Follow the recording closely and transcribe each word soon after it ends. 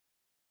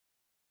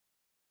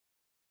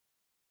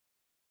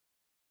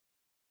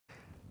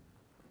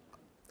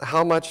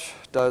How much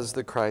does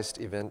the Christ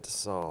event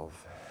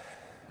solve?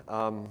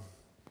 I'm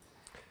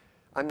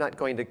not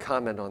going to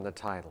comment on the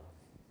title.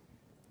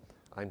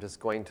 I'm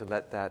just going to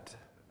let that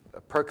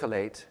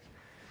percolate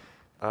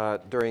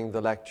during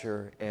the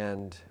lecture,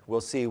 and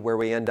we'll see where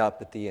we end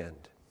up at the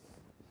end.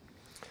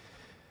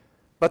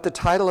 But the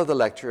title of the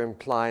lecture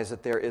implies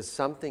that there is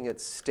something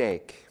at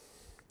stake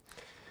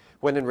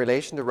when, in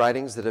relation to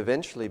writings that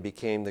eventually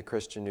became the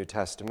Christian New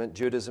Testament,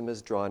 Judaism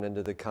is drawn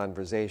into the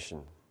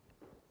conversation.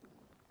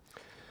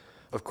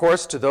 Of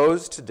course, to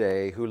those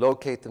today who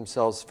locate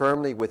themselves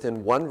firmly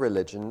within one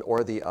religion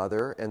or the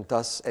other and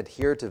thus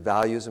adhere to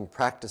values and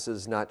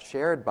practices not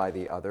shared by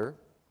the other,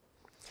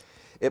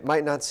 it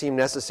might not seem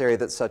necessary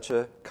that such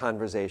a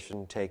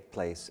conversation take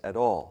place at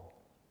all.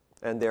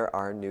 And there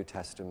are New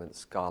Testament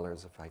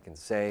scholars, if I can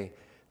say,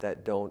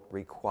 that don't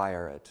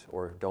require it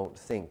or don't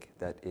think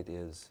that it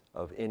is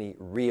of any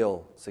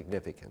real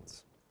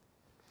significance.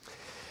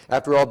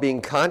 After all,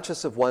 being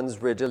conscious of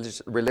one's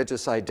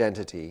religious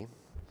identity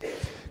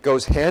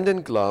goes hand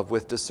in glove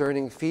with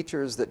discerning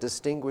features that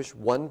distinguish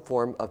one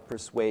form of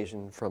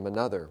persuasion from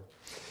another.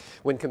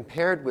 When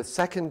compared with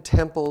Second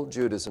Temple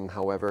Judaism,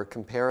 however,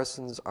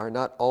 comparisons are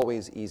not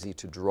always easy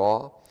to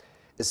draw,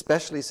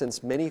 especially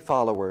since many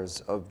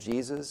followers of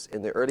Jesus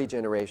in the early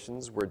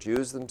generations were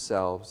Jews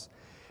themselves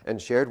and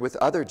shared with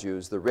other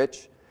Jews the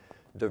rich,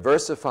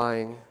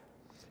 diversifying,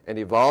 and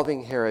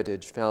evolving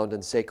heritage found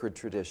in sacred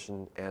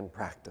tradition and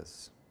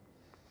practice.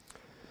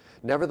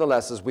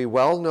 Nevertheless, as we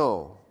well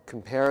know,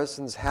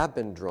 comparisons have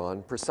been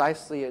drawn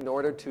precisely in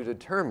order to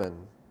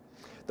determine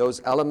those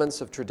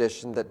elements of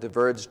tradition that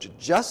diverged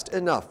just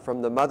enough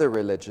from the mother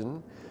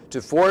religion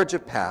to forge a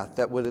path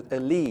that would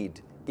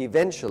lead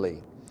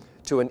eventually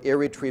to an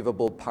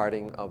irretrievable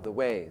parting of the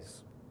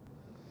ways.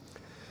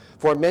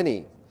 For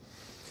many,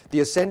 the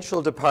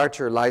essential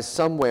departure lies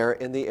somewhere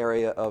in the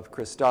area of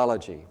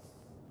Christology.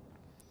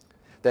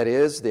 That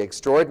is, the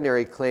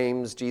extraordinary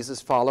claims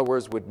Jesus'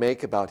 followers would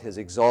make about his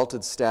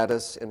exalted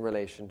status in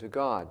relation to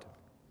God.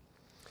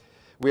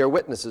 We are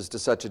witnesses to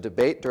such a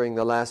debate during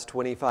the last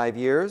 25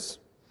 years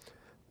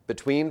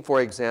between,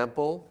 for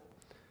example,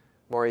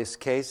 Maurice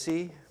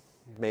Casey,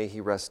 may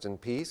he rest in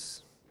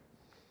peace,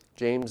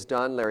 James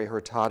Dunn, Larry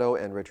Hurtado,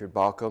 and Richard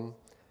Bauckham,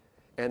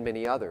 and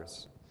many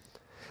others,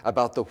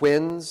 about the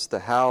whens, the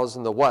hows,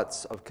 and the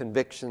whats of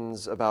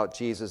convictions about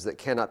Jesus that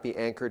cannot be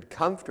anchored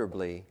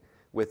comfortably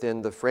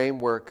within the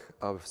framework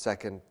of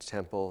Second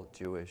Temple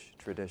Jewish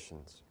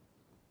traditions.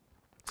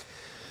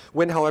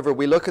 When, however,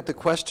 we look at the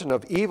question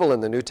of evil in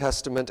the New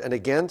Testament and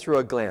again through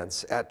a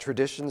glance at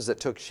traditions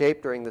that took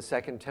shape during the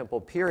Second Temple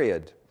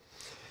period,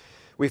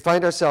 we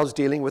find ourselves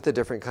dealing with a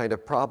different kind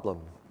of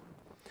problem.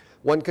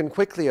 One can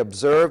quickly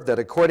observe that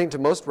according to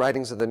most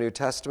writings of the New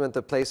Testament,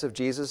 the place of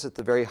Jesus at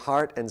the very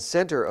heart and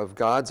center of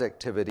God's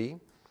activity,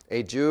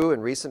 a Jew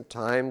in recent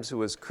times who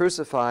was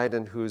crucified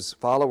and whose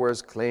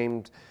followers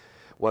claimed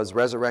was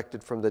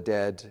resurrected from the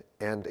dead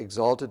and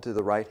exalted to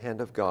the right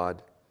hand of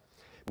God,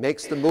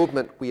 makes the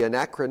movement we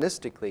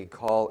anachronistically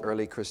call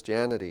early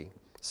Christianity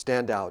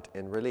stand out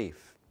in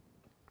relief.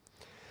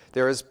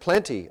 There is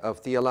plenty of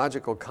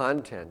theological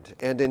content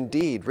and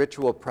indeed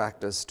ritual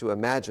practice to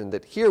imagine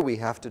that here we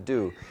have to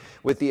do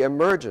with the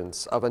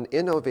emergence of an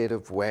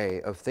innovative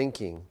way of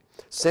thinking,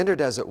 centered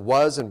as it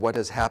was in what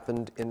has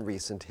happened in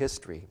recent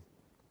history.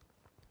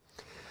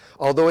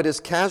 Although it is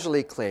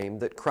casually claimed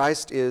that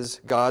Christ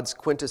is God's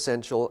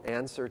quintessential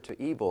answer to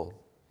evil,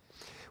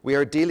 we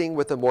are dealing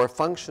with a more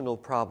functional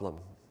problem,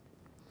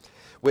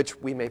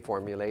 which we may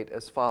formulate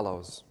as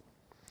follows.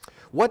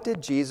 What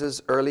did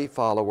Jesus' early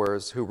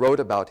followers who wrote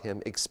about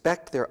him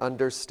expect their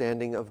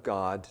understanding of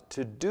God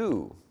to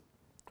do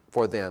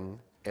for them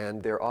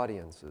and their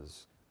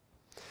audiences?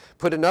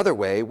 Put another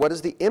way, what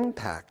is the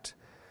impact,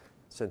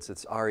 since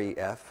it's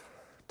REF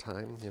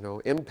time,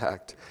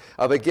 impact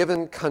of a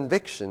given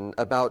conviction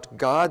about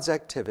God's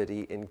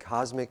activity in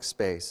cosmic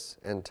space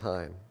and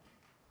time?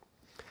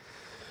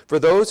 For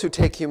those who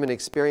take human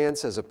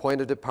experience as a point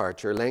of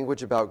departure,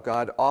 language about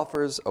God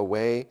offers a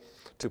way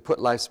to put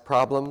life's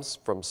problems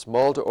from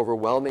small to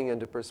overwhelming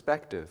into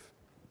perspective.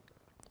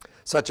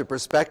 Such a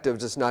perspective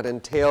does not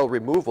entail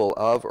removal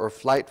of or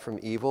flight from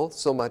evil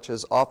so much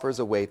as offers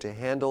a way to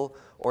handle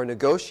or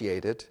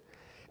negotiate it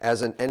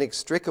as an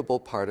inextricable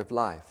part of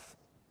life.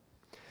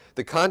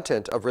 The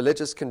content of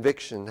religious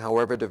conviction,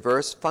 however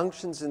diverse,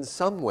 functions in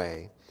some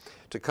way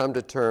to come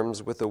to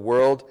terms with a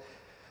world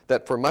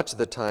that for much of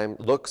the time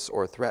looks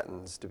or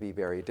threatens to be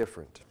very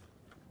different.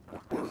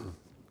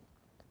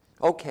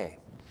 Okay,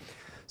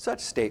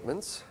 such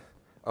statements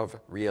of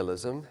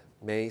realism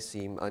may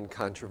seem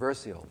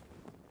uncontroversial.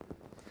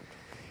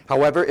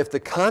 However, if the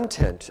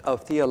content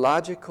of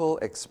theological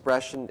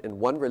expression in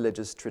one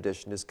religious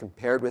tradition is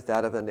compared with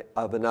that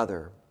of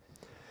another,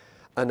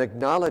 an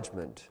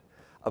acknowledgement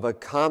of a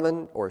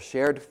common or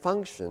shared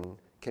function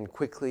can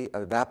quickly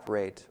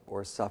evaporate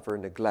or suffer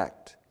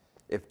neglect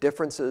if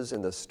differences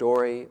in the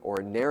story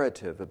or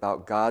narrative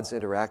about God's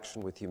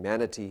interaction with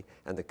humanity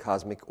and the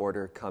cosmic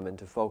order come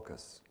into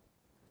focus.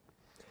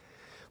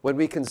 when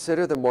we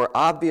consider the more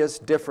obvious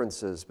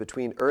differences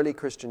between early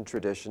Christian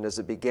tradition as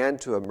it began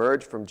to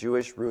emerge from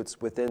Jewish roots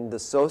within the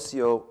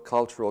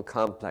socio-cultural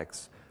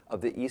complex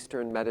of the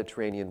Eastern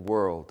Mediterranean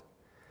world.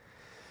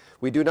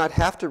 We do not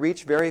have to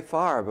reach very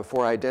far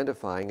before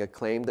identifying a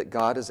claim that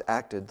God has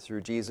acted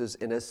through Jesus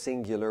in a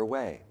singular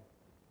way.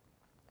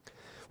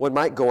 One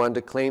might go on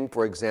to claim,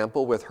 for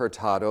example, with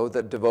Hurtado,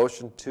 that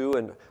devotion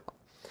to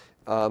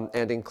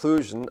and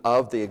inclusion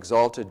of the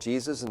exalted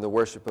Jesus in the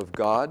worship of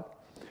God,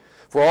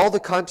 for all the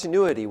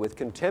continuity with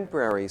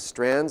contemporary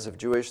strands of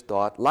Jewish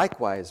thought,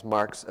 likewise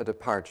marks a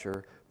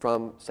departure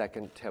from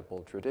Second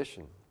Temple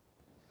tradition.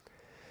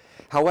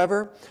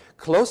 However,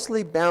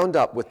 closely bound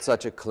up with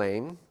such a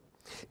claim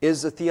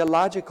is a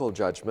theological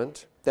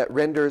judgment that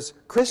renders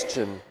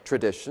Christian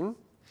tradition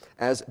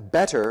as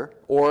better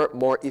or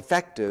more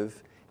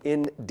effective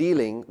in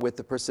dealing with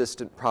the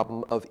persistent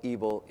problem of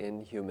evil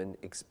in human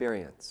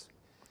experience.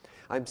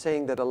 I'm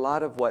saying that a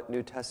lot of what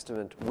New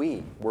Testament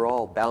we're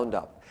all bound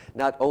up,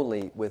 not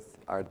only with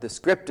our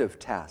descriptive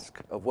task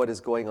of what is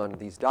going on in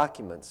these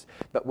documents,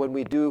 but when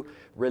we do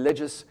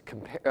religious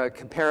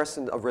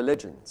comparison of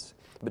religions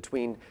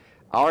between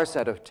our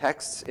set of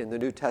texts in the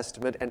New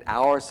Testament and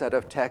our set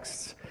of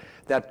texts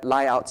that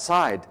lie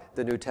outside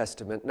the New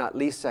Testament, not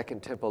least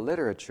Second Temple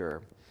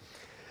literature,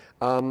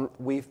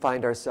 we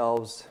find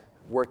ourselves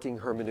working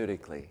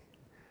hermeneutically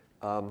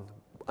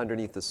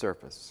underneath the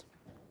surface.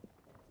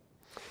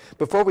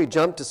 Before we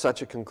jump to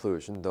such a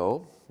conclusion,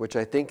 though, which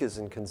I think is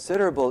in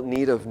considerable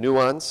need of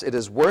nuance, it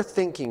is worth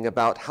thinking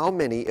about how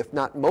many, if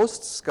not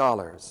most,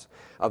 scholars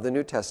of the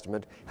New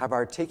Testament have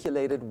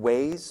articulated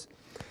ways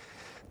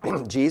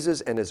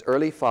Jesus and his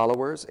early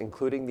followers,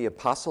 including the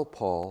Apostle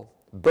Paul,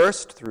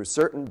 burst through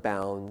certain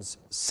bounds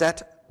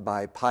set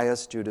by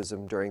pious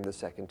Judaism during the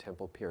Second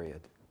Temple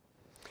period.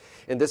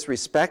 In this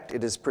respect,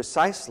 it is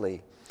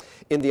precisely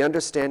in the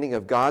understanding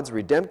of God's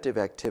redemptive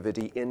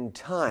activity in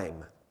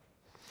time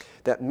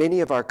that many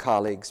of our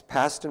colleagues,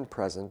 past and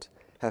present,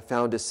 have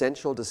found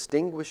essential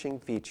distinguishing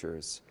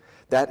features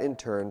that in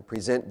turn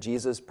present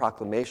Jesus'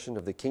 proclamation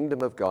of the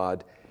kingdom of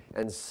God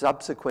and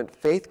subsequent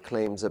faith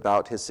claims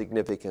about his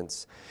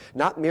significance,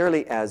 not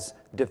merely as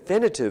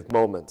definitive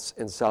moments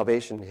in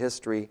salvation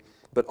history,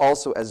 but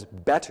also as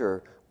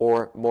better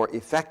or more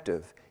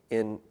effective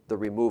in the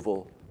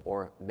removal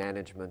or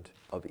management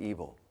of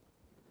evil.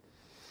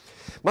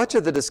 Much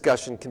of the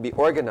discussion can be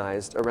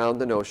organized around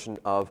the notion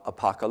of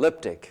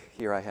apocalyptic.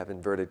 Here I have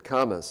inverted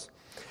commas,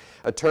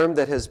 a term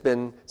that has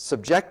been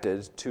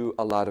subjected to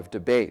a lot of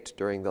debate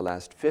during the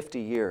last 50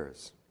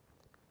 years.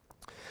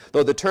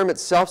 Though the term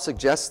itself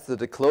suggests the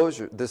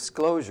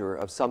disclosure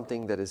of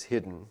something that is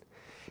hidden,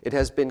 it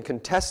has been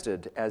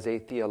contested as a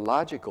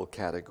theological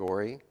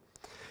category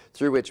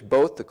through which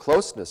both the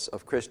closeness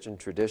of Christian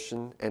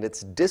tradition and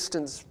its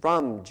distance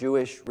from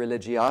Jewish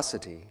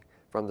religiosity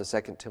from the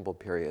Second Temple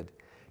period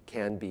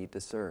can be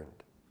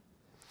discerned.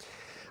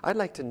 I'd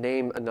like to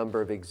name a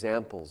number of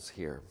examples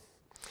here.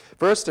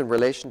 First, in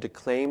relation to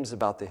claims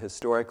about the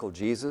historical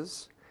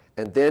Jesus,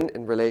 and then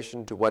in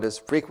relation to what is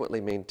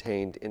frequently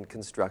maintained in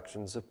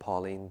constructions of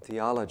Pauline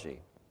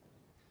theology.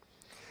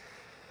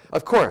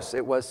 Of course,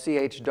 it was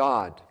C.H.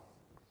 Dodd,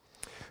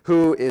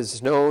 who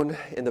is known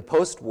in the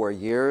post-war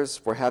years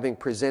for having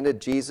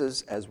presented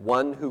Jesus as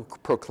one who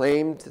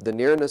proclaimed the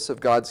nearness of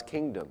God's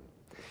kingdom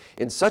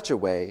in such a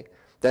way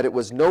that it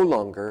was no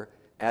longer,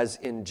 as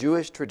in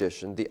Jewish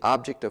tradition, the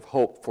object of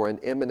hope for an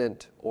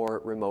imminent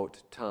or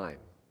remote time.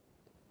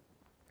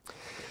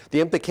 The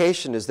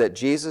implication is that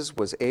Jesus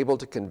was able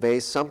to convey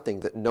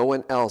something that no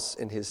one else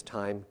in his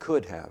time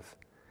could have,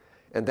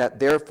 and that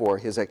therefore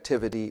his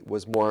activity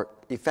was more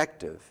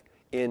effective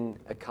in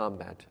a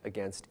combat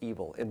against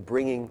evil, in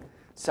bringing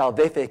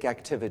salvific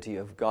activity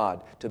of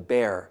God to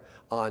bear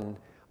on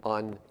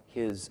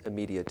his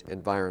immediate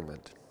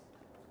environment.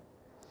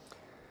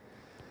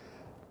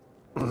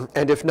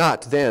 And if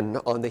not, then,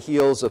 on the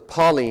heels of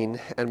Pauline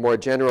and more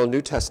general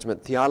New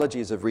Testament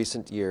theologies of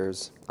recent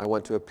years, I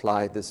want to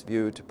apply this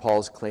view to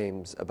Paul's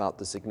claims about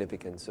the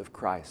significance of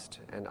Christ.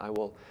 And I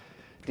will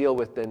deal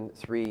with then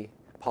three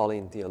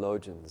Pauline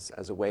theologians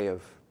as a way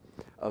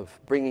of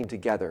bringing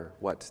together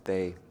what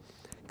they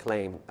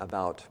claim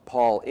about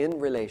Paul in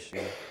relation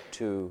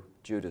to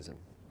Judaism.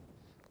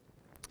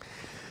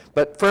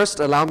 But first,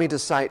 allow me to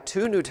cite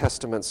two New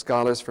Testament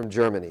scholars from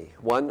Germany,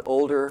 one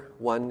older,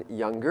 one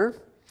younger,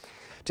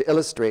 to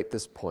illustrate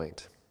this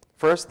point.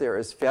 First, there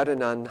is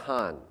Ferdinand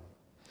Hahn,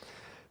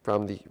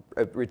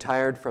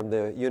 retired from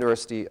the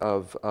University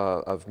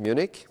of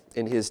Munich,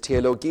 in his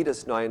Theologie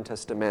des Neuen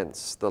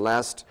Testaments, the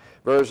last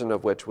version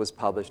of which was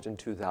published in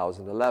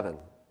 2011,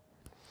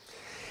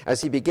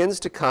 as he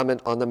begins to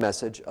comment on the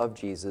message of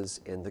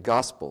Jesus in the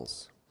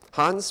Gospels.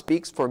 Hahn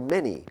speaks for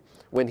many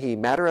when he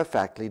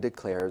matter-of-factly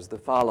declares the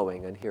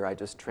following, and here I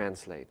just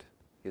translate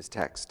his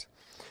text.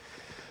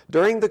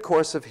 During the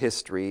course of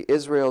history,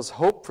 Israel's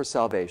hope for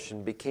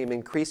salvation became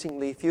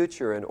increasingly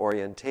future in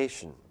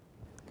orientation.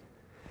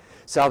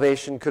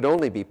 Salvation could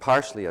only be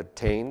partially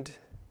obtained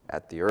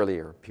at the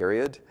earlier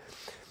period,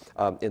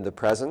 in the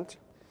present,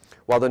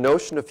 while the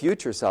notion of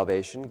future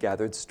salvation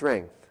gathered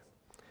strength.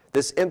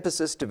 This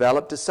emphasis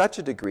developed to such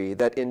a degree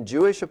that in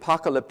Jewish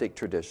apocalyptic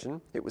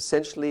tradition,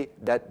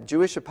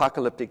 Jewish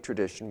apocalyptic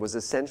tradition was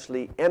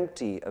essentially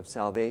empty of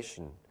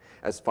salvation,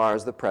 as far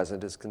as the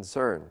present is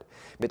concerned,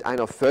 mit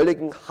einer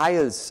völligen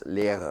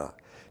Heilslehre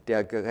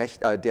der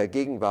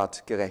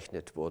Gegenwart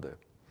gerechnet wurde,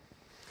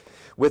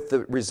 with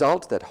the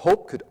result that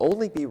hope could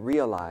only be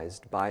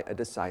realized by a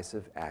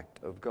decisive act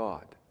of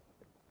God.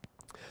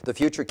 The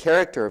future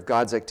character of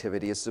God's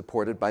activity is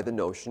supported by the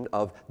notion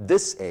of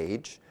this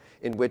age,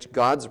 in which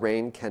God's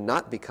reign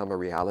cannot become a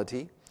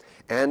reality,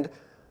 and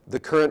the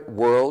current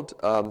world,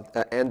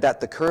 that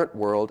the current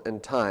world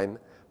and time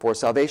for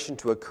salvation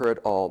to occur at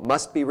all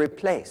must be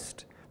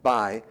replaced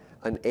by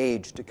an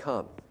age to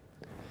come,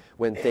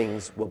 when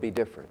things will be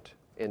different.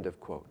 End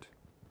of quote.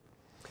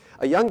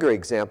 A younger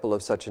example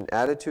of such an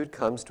attitude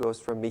comes to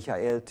us from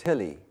Michael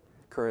Tilly,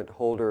 current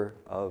holder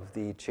of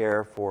the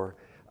chair for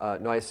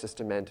Neues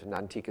Testament und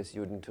Antikes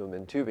Judentum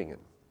in Tübingen.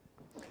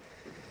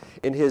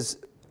 In his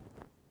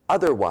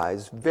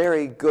otherwise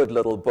very good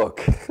little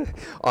book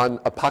on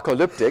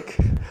apocalyptic,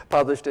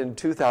 published in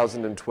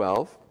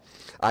 2012,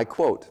 I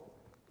quote,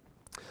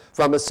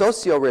 "From a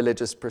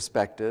socio-religious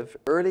perspective,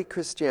 early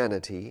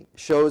Christianity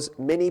shows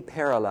many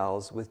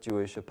parallels with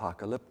Jewish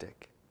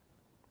apocalyptic.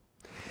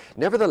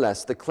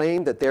 Nevertheless, the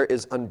claim that there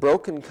is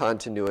unbroken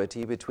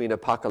continuity between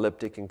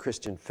apocalyptic and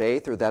Christian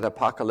faith, or that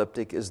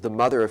apocalyptic is the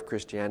mother of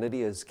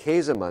Christianity, as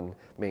Käsemann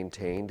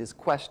maintained, is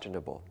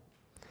questionable.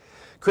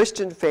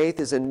 Christian faith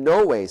is in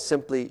no way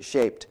simply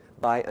shaped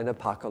by an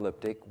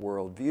apocalyptic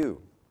worldview.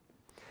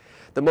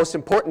 The most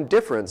important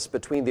difference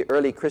between the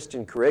early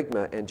Christian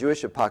kerygma and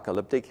Jewish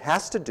apocalyptic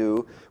has to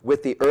do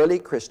with the early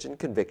Christian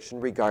conviction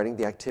regarding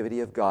the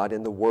activity of God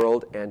in the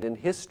world and in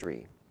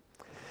history.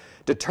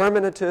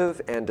 Determinative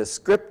and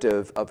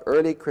descriptive of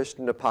early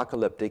Christian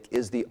apocalyptic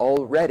is the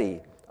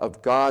already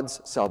of God's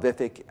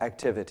salvific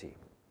activity.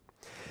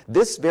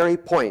 This very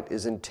point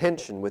is in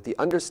tension with the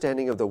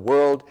understanding of the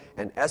world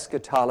and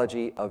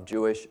eschatology of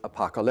Jewish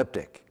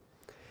apocalyptic.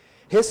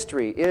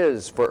 History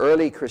is, for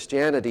early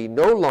Christianity,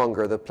 no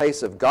longer the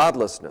place of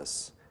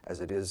godlessness, as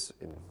it is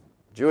in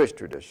Jewish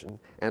tradition,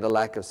 and a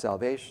lack of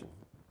salvation.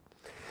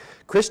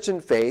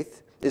 Christian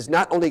faith is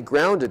not only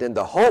grounded in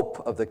the hope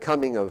of the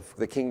coming of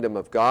the kingdom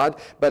of God,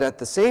 but at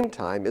the same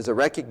time is a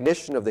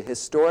recognition of the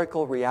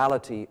historical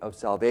reality of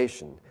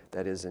salvation,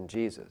 that is in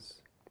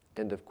Jesus."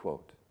 End of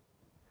quote.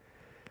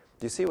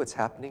 Do you see what's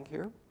happening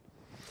here?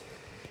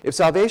 If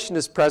salvation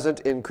is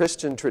present in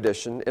Christian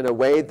tradition in a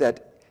way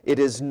that it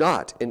is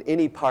not in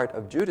any part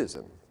of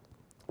Judaism,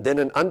 then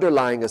an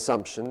underlying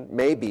assumption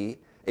may be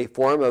a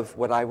form of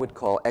what I would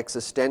call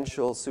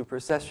existential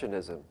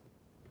supersessionism,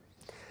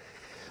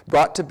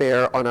 brought to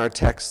bear on our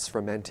texts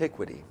from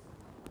antiquity.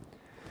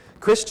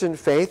 Christian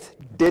faith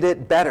did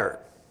it better.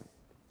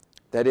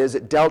 That is,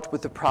 it dealt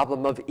with the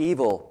problem of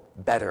evil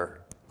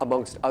better,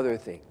 amongst other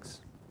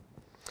things,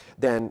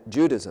 than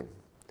Judaism.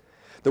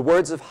 The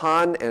words of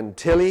Hahn and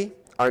Tilly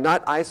are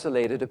not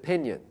isolated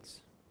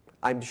opinions.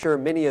 I'm sure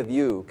many of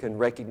you can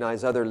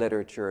recognize other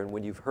literature, and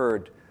when you've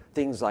heard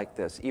things like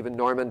this, even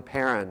Norman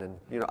Perrin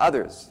and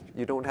others,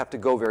 you don't have to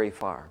go very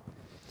far.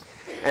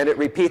 And it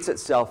repeats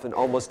itself in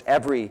almost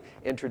every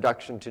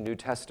introduction to New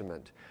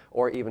Testament,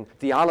 or even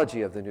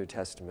theology of the New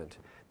Testament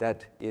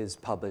that is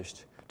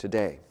published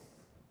today.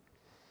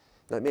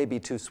 That may be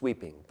too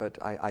sweeping, but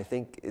I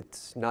think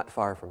it's not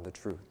far from the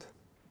truth.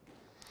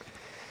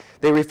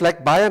 They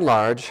reflect, by and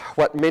large,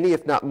 what many,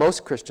 if not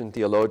most, Christian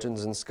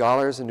theologians and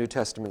scholars in New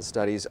Testament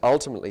studies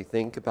ultimately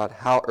think about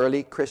how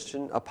early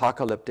Christian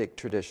apocalyptic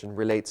tradition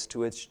relates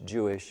to its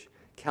Jewish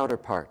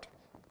counterpart.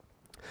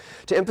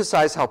 To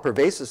emphasize how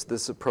pervasive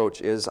this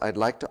approach is, I'd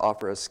like to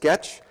offer a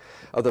sketch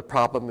of the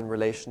problem in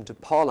relation to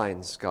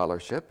Pauline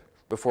scholarship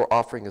before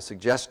offering a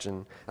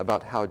suggestion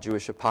about how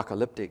Jewish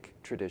apocalyptic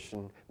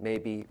tradition may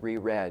be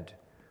reread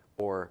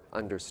or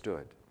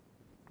understood.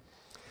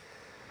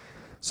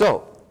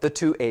 So, the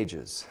two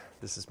ages.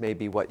 This is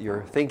maybe what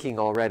you're thinking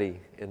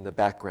already in the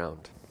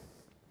background.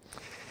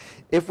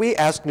 If we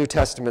ask New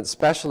Testament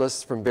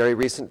specialists from very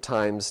recent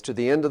times to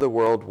the end of the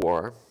World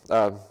War,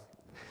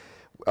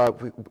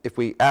 if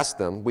we ask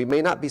them, we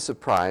may not be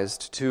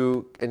surprised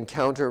to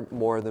encounter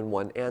more than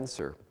one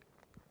answer.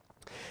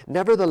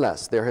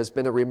 Nevertheless, there has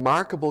been a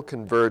remarkable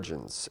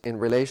convergence in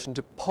relation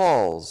to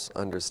Paul's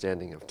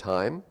understanding of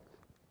time,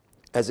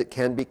 as it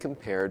can be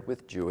compared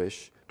with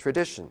Jewish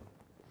tradition.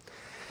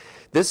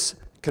 This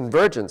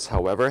convergence,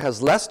 however,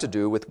 has less to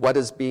do with what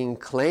is being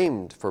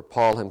claimed for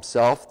Paul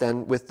himself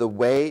than with the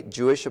way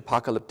Jewish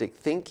apocalyptic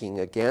thinking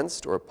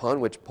against or upon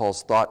which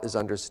Paul's thought is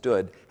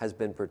understood has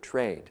been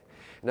portrayed.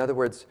 In other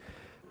words,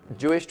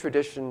 Jewish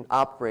tradition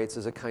operates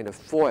as a kind of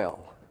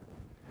foil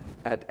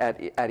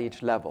at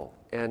each level.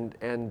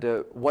 And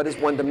what is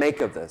one to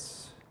make of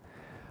this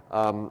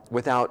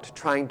without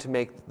trying to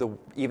make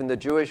even the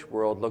Jewish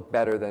world look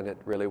better than it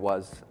really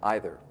was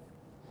either?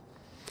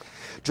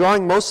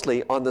 Drawing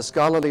mostly on the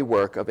scholarly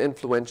work of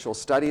influential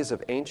studies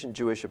of ancient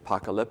Jewish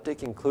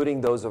apocalyptic, including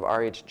those of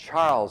R.H.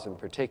 Charles in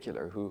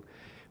particular, who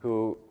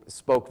who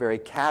spoke very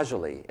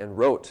casually and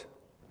wrote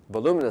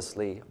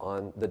voluminously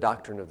on the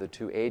doctrine of the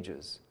two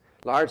ages,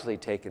 largely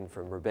taken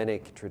from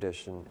rabbinic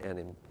tradition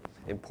and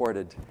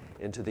imported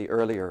into the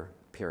earlier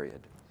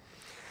period.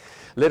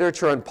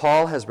 Literature on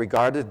Paul has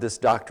regarded this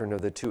doctrine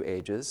of the two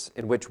ages,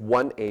 in which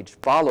one age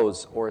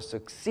follows or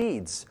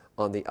succeeds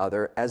on the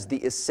other, as the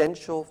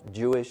essential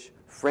Jewish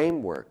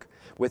framework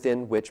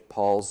within which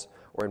Paul's,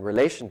 or in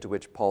relation to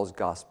which Paul's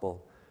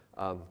gospel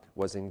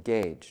was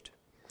engaged.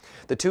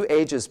 The two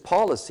ages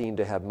Paul is seen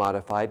to have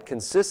modified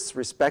consists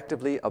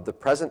respectively of the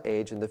present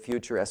age and the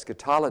future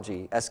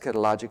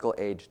eschatological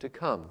age to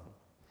come.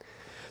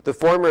 The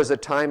former is a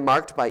time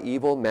marked by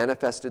evil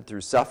manifested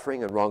through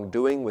suffering and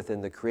wrongdoing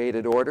within the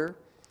created order.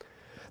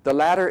 The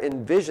latter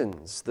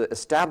envisions the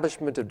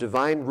establishment of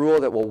divine rule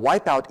that will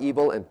wipe out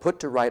evil and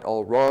put to right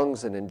all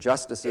wrongs and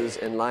injustices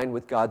in line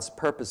with God's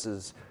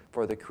purposes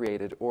for the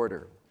created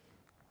order.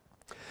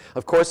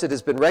 Of course, it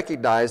has been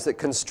recognized that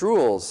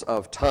construals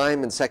of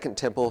time and Second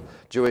Temple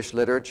Jewish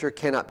literature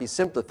cannot be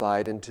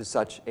simplified into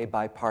such a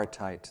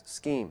bipartite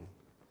scheme.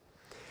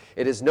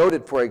 It is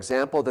noted, for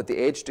example, that the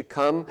age to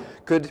come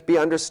could be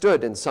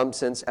understood in some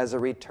sense as a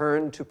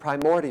return to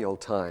primordial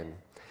time,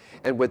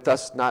 and would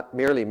thus not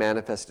merely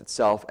manifest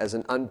itself as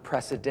an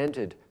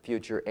unprecedented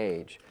future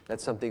age.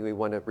 That's something we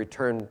want to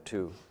return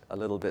to a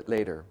little bit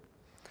later.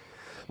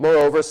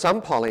 Moreover,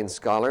 some Pauline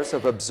scholars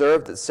have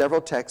observed that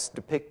several texts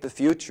depict the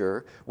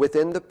future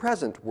within the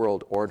present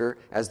world order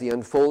as the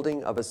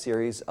unfolding of a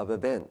series of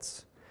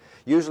events,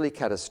 usually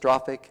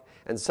catastrophic,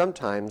 and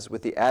sometimes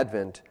with the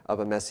advent of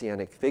a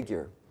messianic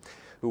figure,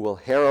 who will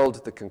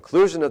herald the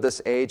conclusion of this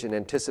age in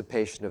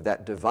anticipation of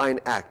that divine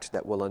act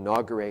that will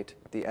inaugurate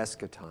the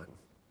eschaton.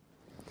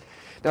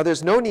 Now,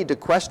 there's no need to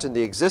question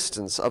the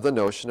existence of the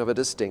notion of a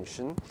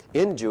distinction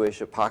in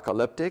Jewish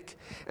apocalyptic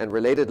and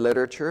related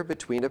literature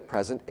between a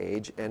present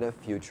age and a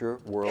future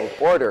world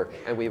order.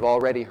 And we've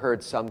already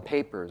heard some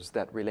papers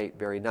that relate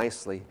very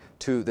nicely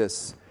to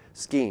this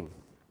scheme.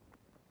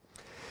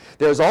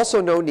 There's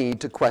also no need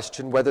to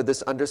question whether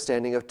this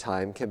understanding of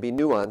time can be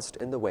nuanced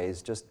in the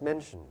ways just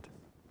mentioned.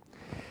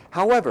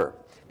 However,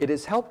 it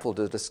is helpful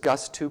to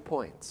discuss 2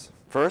 points.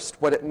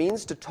 First, what it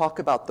means to talk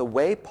about the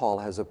way Paul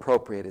has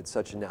appropriated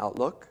such an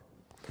outlook.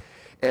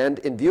 And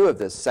in view of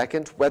this,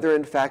 second, whether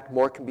in fact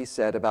more can be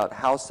said about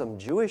how some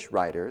Jewish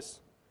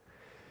writers,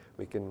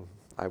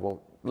 I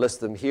won't list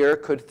them here,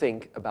 could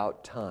think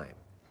about time.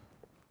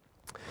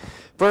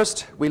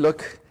 First, we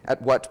look at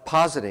what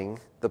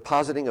the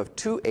positing of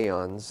 2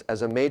 aeons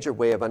as a major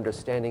way of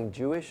understanding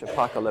Jewish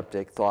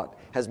apocalyptic thought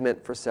has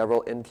meant for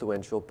several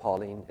influential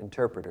Pauline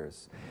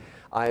interpreters.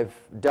 I've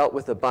dealt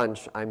with a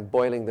bunch. I'm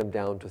boiling them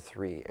down to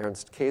 3.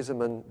 Ernst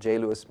Käsemann, J.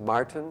 Lewis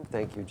Martin,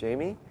 thank you,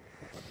 Jamie,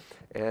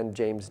 and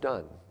James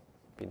Dunn.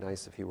 Be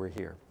nice if he were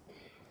here.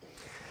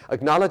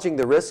 Acknowledging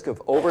the risk of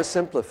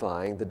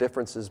oversimplifying the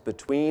differences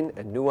between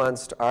and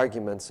nuanced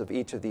arguments of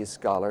each of these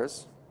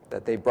scholars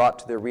that they brought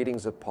to their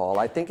readings of Paul,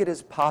 I think it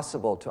is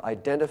possible to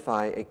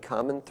identify a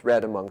common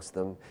thread amongst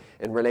them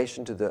in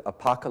relation to the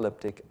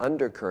apocalyptic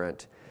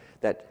undercurrent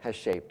that has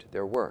shaped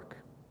their work.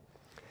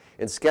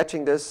 In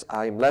sketching this,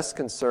 I am less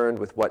concerned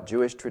with what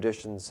Jewish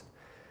traditions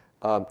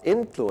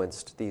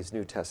influenced these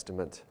New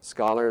Testament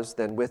scholars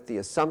than with the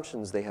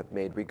assumptions they have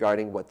made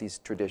regarding what these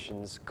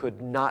traditions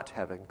could not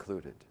have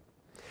included.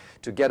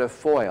 To get a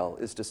foil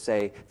is to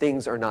say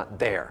things are not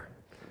there,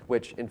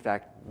 which in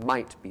fact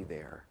might be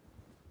there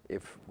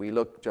if we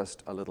look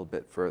just a little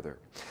bit further.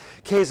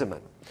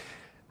 Käsemann.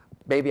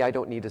 Maybe I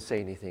don't need to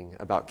say anything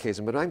about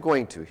Käsemann, but I'm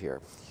going to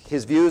here.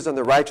 His views on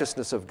the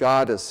righteousness of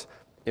God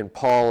in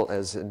Paul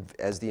as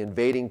the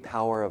invading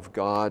power of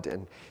God,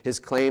 and his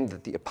claim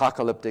that the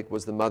apocalyptic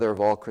was the mother of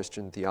all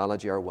Christian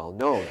theology are well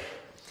known.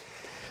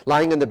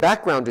 Lying in the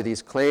background to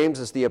these claims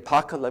is the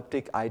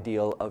apocalyptic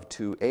ideal of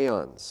 2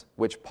 aeons,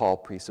 which Paul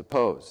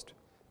presupposed.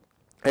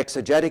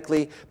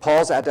 Exegetically,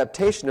 Paul's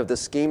adaptation of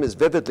this scheme is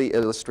vividly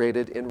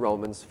illustrated in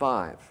Romans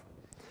 5,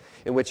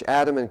 in which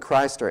Adam and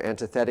Christ are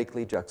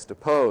antithetically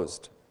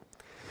juxtaposed.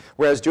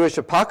 Whereas Jewish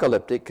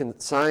apocalyptic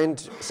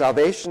consigned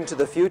salvation to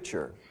the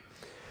future,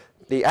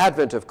 the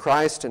advent of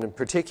Christ, and in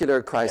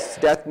particular Christ's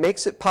death,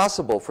 makes it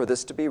possible for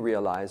this to be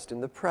realized in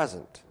the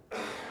present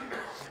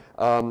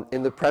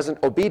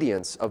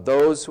obedience of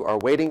those who are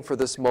waiting for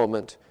this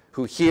moment,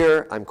 who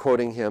hear, I'm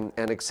quoting him,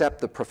 and accept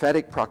the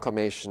prophetic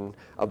proclamation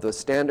of the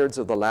standards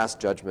of the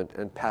last judgment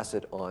and pass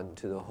it on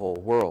to the whole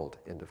world,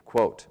 end of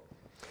quote.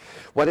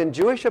 What in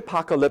Jewish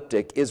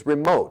apocalyptic is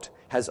remote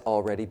has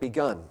already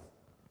begun.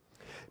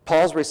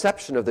 Paul's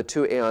reception of the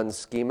 2 aeon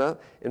schema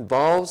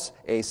involves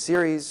a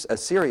serious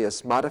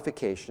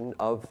modification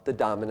of the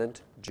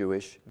dominant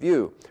Jewish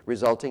view,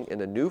 resulting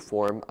in a new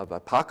form of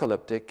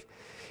apocalyptic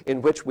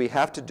in which we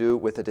have to do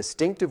with a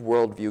distinctive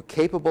worldview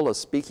capable of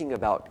speaking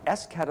about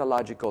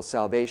eschatological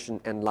salvation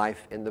and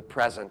life in the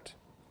present.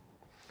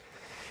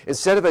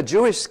 Instead of a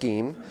Jewish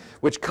scheme,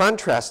 which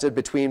contrasted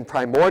between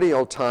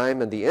primordial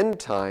time and the end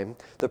time,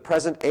 the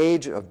present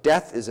age of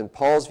death is in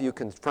Paul's view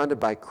confronted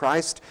by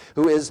Christ,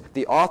 who is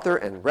the author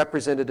and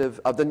representative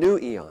of the new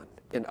eon,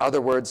 In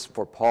other words,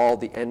 for Paul,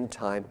 the end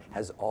time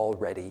has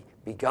already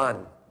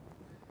begun.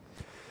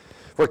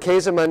 For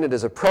Käsemann, it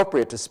is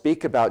appropriate to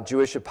speak about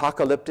Jewish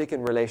apocalyptic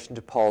in relation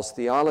to Paul's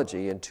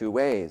theology in two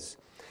ways.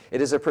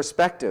 It is a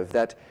perspective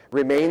that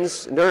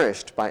remains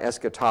nourished by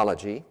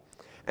eschatology,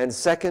 and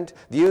second,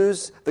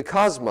 views the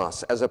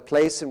cosmos as a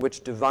place in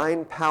which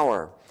divine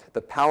power,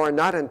 the power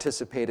not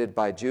anticipated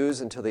by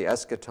Jews until the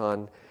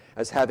eschaton,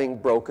 as having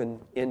broken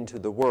into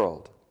the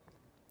world.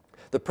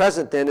 The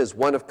present, then, is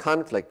one of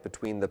conflict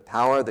between the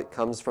power that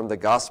comes from the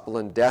gospel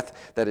and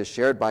death that is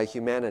shared by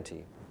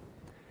humanity.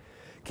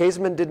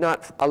 Käsemann did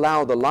not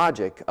allow the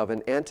logic of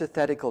an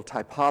antithetical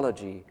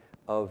typology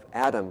of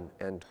Adam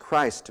and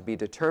Christ to be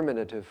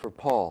determinative for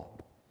Paul.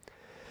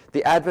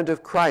 The advent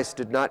of Christ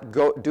did not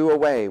do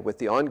away with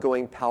the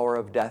ongoing power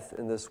of death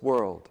in this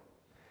world.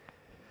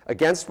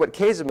 Against what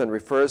Käsemann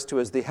refers to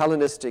as the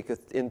Hellenistic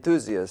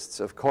enthusiasts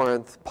of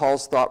Corinth,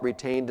 Paul's thought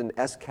retained an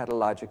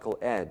eschatological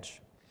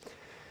edge.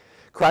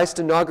 Christ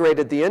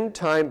inaugurated the end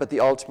time, but the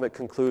ultimate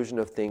conclusion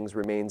of things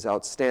remains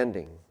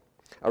outstanding,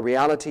 a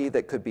reality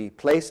that could be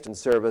placed in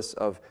service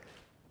of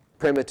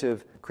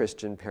primitive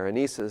Christian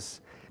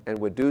paranesis and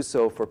would do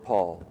so for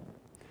Paul.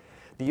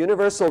 The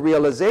universal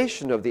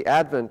realization of the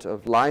advent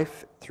of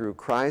life through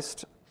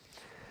Christ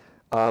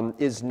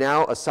is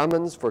now a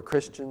summons for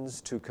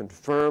Christians to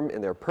confirm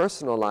in their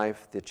personal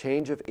life the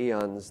change of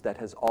eons that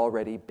has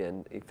already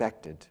been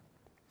effected.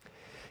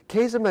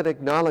 Käsemann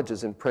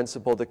acknowledges in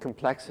principle the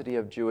complexity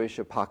of Jewish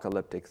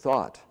apocalyptic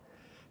thought.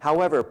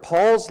 However,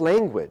 Paul's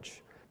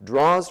language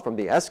draws from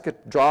the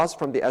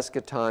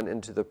eschaton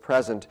into the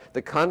present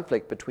the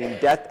conflict between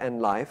death and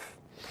life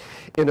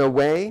in a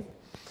way,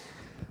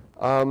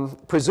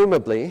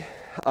 presumably,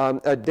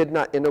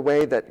 in a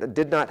way that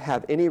did not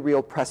have any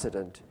real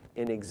precedent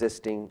in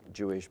existing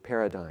Jewish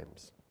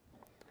paradigms.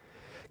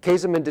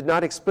 Käsemann did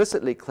not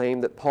explicitly claim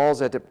that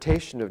Paul's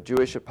adaptation of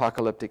Jewish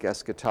apocalyptic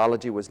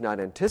eschatology was not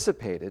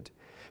anticipated,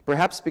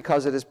 perhaps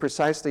because it is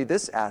precisely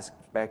this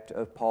aspect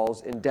of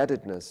Paul's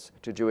indebtedness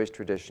to Jewish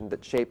tradition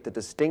that shaped the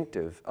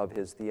distinctive of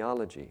his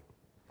theology.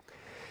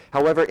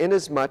 However,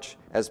 inasmuch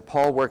as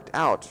Paul worked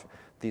out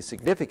the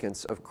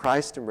significance of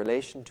Christ in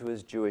relation to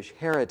his Jewish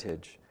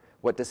heritage,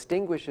 what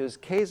distinguishes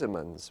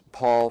Käsemann's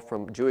Paul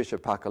from Jewish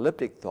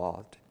apocalyptic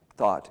thought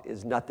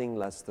is nothing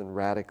less than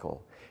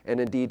radical, and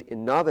indeed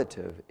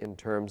innovative in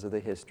terms of the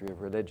history of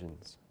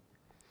religions.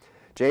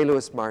 J.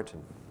 Lewis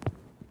Martin.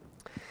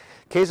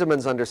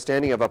 Käsemann's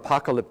understanding of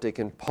apocalyptic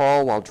in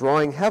Paul, while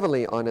drawing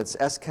heavily on its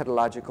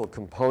eschatological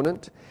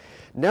component,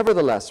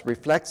 nevertheless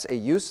reflects a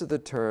use of the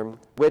term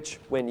which,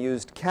 when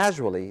used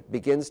casually,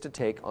 begins to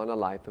take on a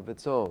life of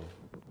its own.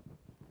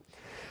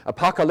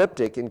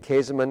 Apocalyptic in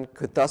Käsemann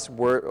could thus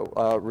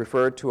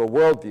refer to a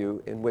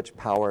worldview in which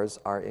powers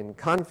are in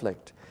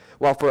conflict,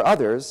 while for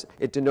others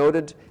it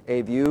denoted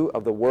a view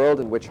of the world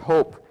in which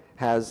hope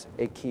has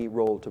a key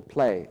role to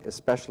play,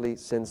 especially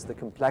since the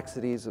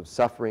complexities of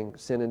suffering,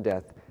 sin, and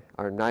death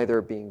are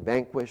neither being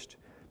vanquished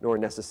nor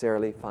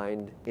necessarily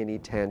find any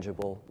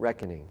tangible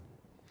reckoning.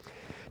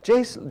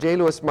 J.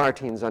 Lewis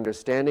Martin's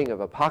understanding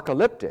of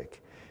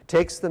apocalyptic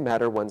takes the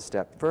matter one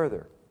step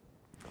further.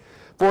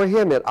 For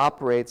him, it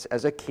operates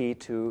as a key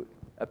to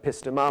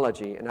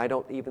epistemology, and I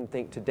don't even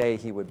think today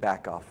he would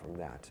back off from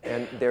that.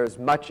 And there's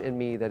much in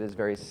me that is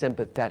very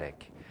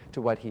sympathetic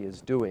to what he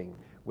is doing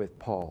with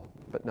Paul,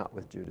 but not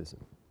with Judaism.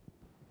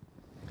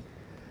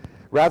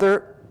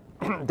 Rather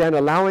than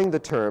allowing the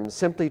term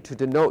simply to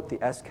denote the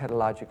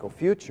eschatological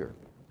future,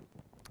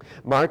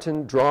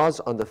 Martin draws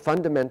on the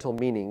fundamental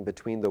meaning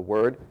between the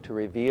word to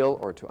reveal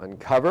or to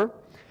uncover,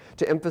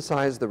 to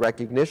emphasize the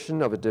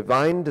recognition of a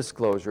divine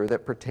disclosure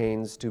that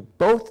pertains to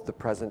both the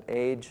present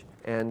age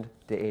and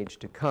the age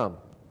to come.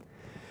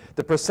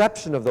 The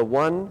perception of the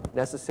one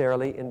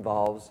necessarily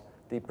involves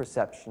the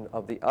perception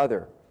of the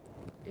other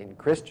in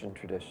Christian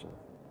tradition.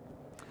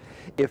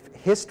 If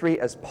history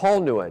as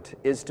Paul knew it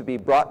is to be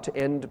brought to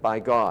end by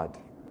God,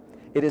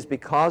 it is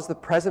because the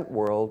present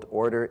world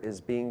order is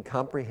being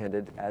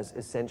comprehended as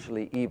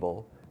essentially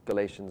evil,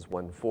 Galatians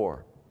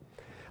 1:4.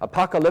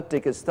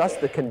 Apocalyptic is thus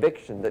the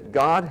conviction that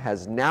God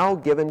has now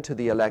given to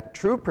the elect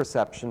true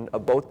perception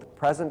of both the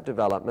present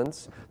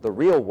developments, the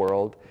real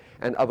world,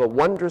 and of a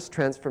wondrous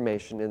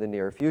transformation in the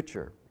near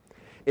future.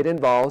 It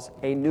involves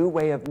a new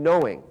way of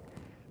knowing,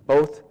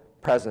 both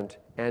present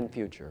and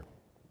future.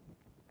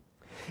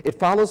 It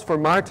follows for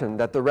Martin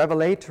that the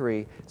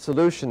revelatory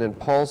solution in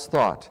Paul's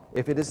thought,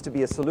 if it is to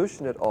be a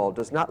solution at all,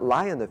 does not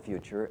lie in the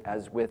future,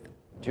 as with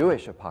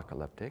Jewish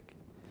apocalyptic,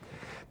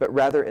 but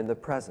rather in the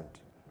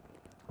present.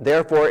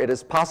 Therefore, it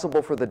is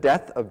possible for the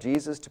death of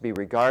Jesus to be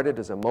regarded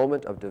as a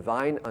moment of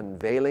divine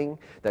unveiling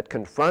that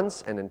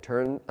confronts and in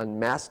turn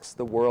unmasks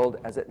the world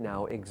as it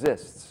now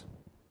exists.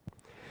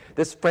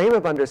 This frame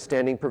of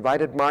understanding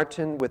provided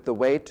Martin with the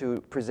way to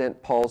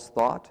present Paul's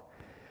thought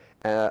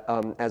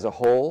as a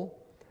whole,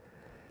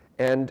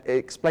 and it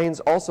explains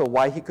also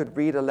why he could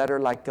read a letter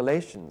like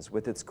Galatians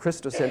with its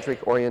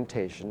Christocentric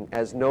orientation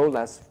as no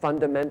less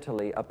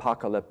fundamentally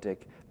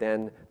apocalyptic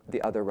than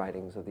the other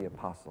writings of the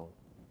apostle.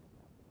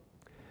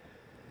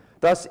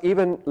 Thus,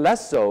 even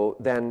less so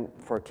than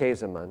for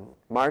Käsemann,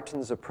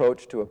 Martin's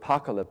approach to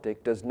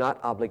apocalyptic does not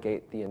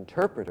obligate the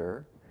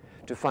interpreter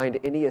to find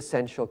any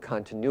essential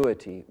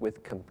continuity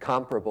with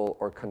comparable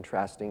or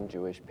contrasting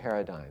Jewish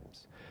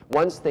paradigms.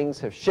 Once things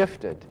have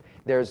shifted,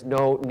 there's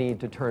no need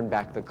to turn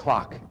back the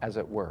clock, as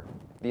it were.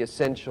 The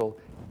essential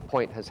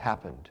point has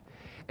happened.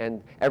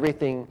 And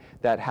everything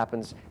that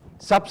happens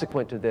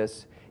subsequent to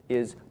this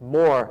is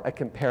more a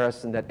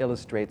comparison that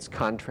illustrates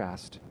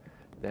contrast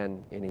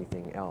than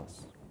anything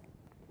else.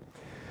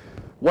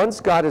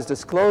 Once God has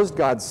disclosed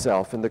God's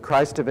self in the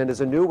Christ event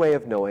as a new way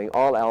of knowing,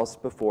 all else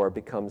before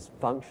becomes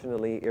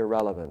functionally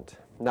irrelevant,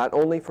 not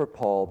only for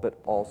Paul, but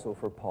also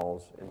for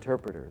Paul's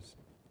interpreters.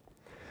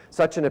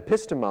 Such an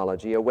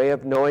epistemology, a way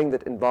of knowing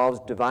that involves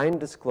divine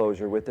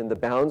disclosure within the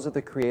bounds of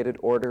the created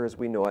order as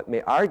we know it, may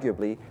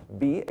arguably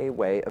be a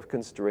way of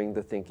construing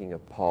the thinking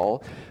of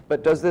Paul.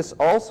 But does this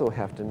also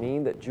have to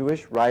mean that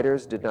Jewish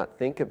writers did not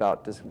think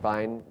about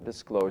divine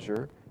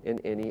disclosure in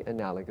any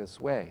analogous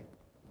way?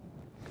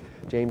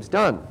 James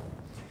Dunn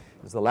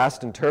is the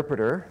last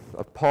interpreter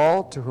of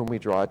Paul to whom we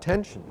draw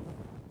attention.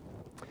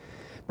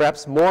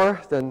 Perhaps more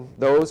than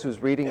those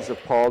whose readings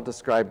of Paul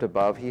described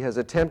above, he has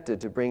attempted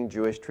to bring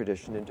Jewish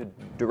tradition into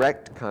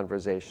direct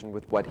conversation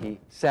with what he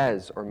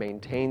says or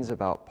maintains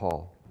about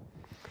Paul.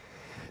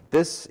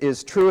 This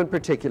is true in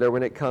particular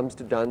when it comes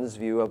to Dunn's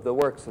view of the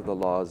works of the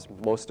law, as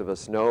most of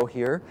us know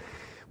here,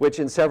 which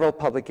in several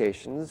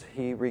publications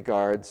he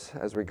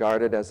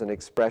regarded as an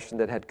expression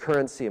that had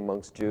currency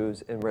amongst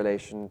Jews in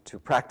relation to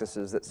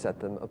practices that set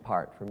them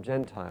apart from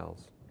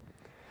Gentiles.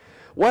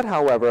 What,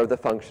 however, of the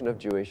function of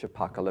Jewish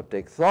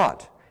apocalyptic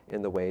thought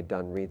in the way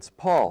Dunn reads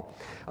Paul?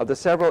 Of the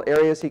several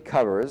areas he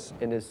covers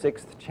in his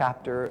 6th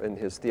chapter in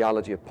his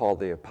Theology of Paul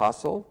the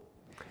Apostle,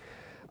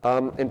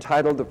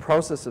 entitled The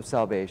Process of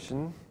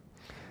Salvation,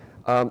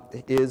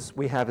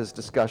 we have his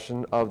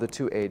discussion of the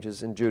 2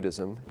 ages in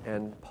Judaism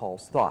and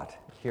Paul's thought.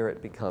 Here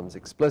it becomes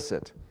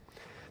explicit.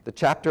 The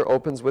chapter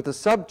opens with a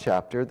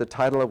subchapter, the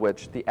title of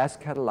which, The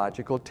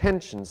Eschatological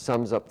Tension,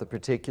 sums up the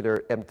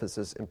particular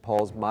emphasis in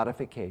Paul's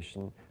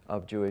modification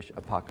of Jewish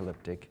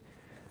apocalyptic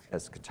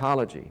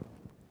eschatology.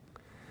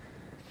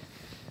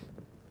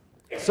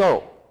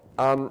 So,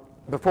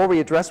 before we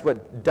address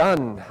what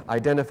Dunn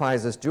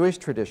identifies as Jewish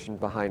tradition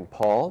behind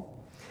Paul,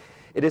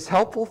 it is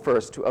helpful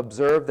first to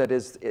observe that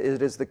it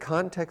is the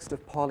context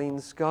of Pauline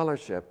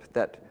scholarship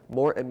that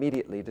more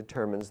immediately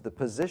determines the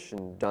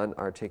position Dunn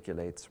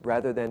articulates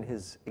rather than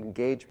his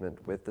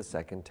engagement with the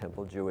Second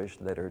Temple Jewish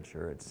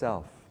literature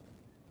itself.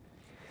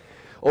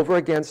 Over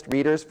against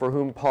readers for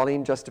whom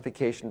Pauline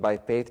justification by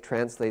faith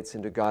translates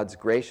into God's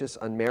gracious,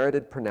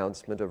 unmerited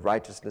pronouncement of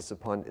righteousness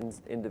upon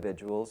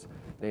individuals,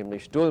 namely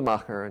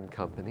Stuhlmacher and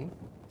company,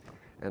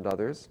 and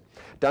others,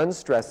 Dunn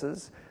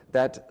stresses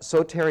that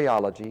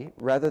soteriology,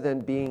 rather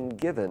than being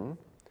given,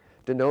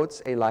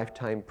 denotes a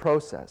lifetime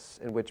process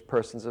in which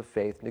persons of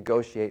faith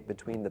negotiate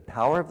between the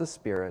power of the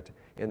Spirit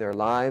in their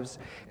lives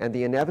and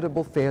the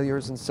inevitable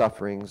failures and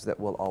sufferings that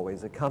will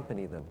always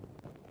accompany them.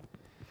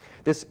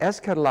 This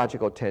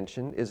eschatological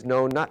tension is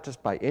known not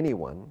just by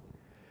anyone,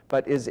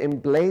 but is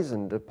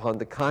emblazoned upon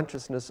the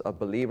consciousness of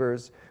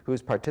believers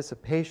whose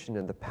participation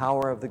in the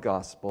power of the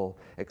gospel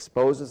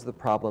exposes the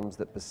problems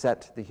that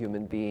beset the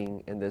human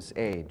being in this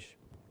age.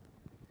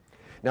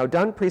 Now,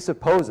 Dunn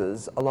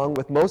presupposes, along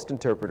with most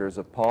interpreters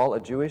of Paul, a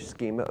Jewish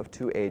schema of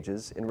 2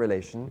 ages in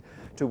relation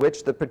to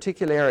which the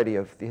particularity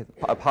of the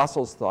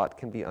apostles' thought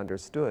can be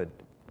understood.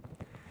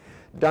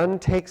 Dunn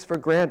takes for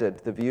granted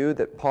the view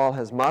that Paul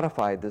has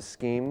modified this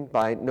scheme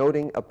by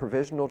noting a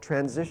provisional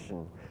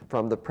transition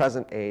from the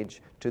present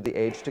age to the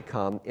age to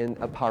come in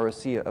a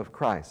parousia of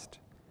Christ.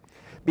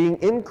 Being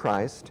in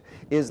Christ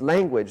is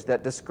language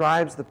that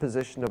describes the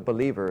position of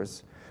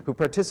believers who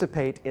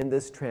participate in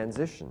this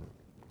transition.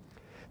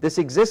 This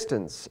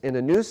existence in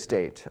a new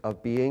state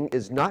of being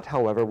is not,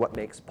 however, what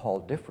makes Paul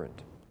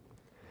different.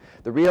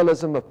 The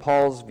realism of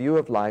Paul's view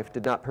of life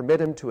did not permit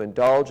him to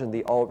indulge in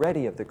the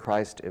already of the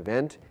Christ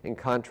event, in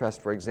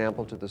contrast, for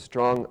example, to the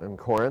strong in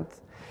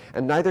Corinth,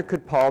 and neither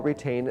could Paul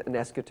retain an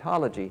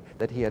eschatology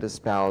that he had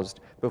espoused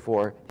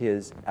before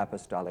his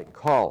apostolic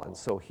call. And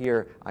so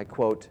here I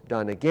quote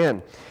Dunn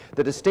again.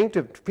 The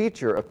distinctive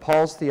feature of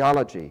Paul's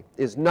theology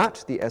is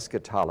not the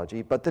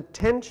eschatology, but the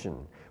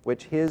tension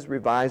which his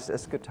revised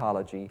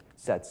eschatology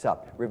sets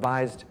up,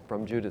 revised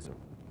from Judaism.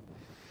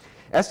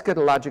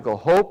 Eschatological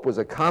hope was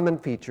a common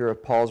feature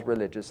of Paul's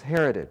religious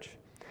heritage,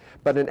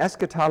 but an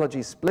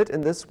eschatology split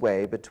in this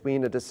way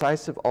between a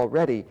decisive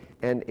already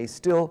and a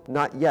still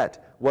not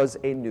yet was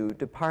a new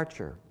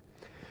departure.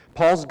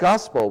 Paul's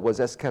gospel was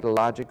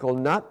eschatological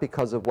not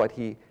because of what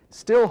he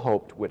still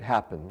hoped would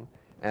happen,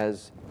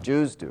 as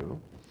Jews do,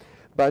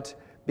 but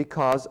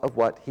because of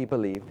what he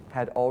believed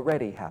had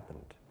already happened.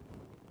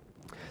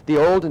 The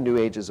old and new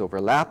ages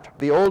overlapped.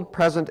 The old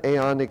present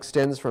aeon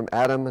extends from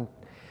Adam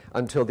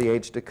until the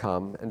age to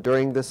come, and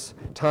during this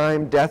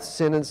time, death,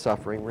 sin, and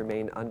suffering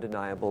remain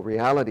undeniable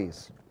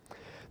realities.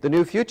 The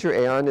new future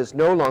aeon is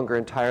no longer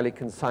entirely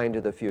consigned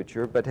to the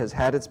future, but has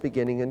had its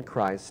beginning in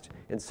Christ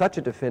in such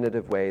a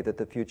definitive way that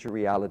the future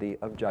reality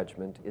of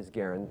judgment is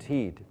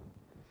guaranteed.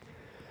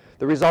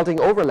 The resulting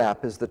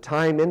overlap is the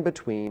time in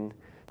between.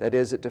 That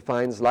is, it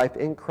defines life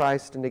in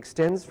Christ and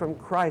extends from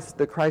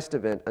the Christ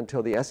event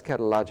until the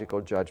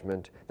eschatological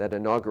judgment that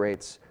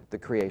inaugurates the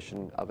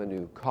creation of a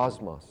new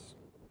cosmos.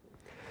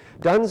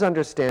 Dunn's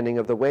understanding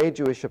of the way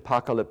Jewish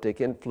apocalyptic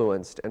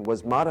influenced and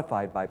was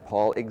modified by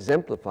Paul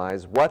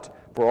exemplifies what,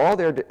 for all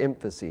their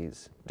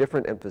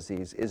different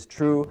emphases, is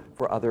true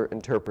for other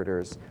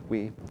interpreters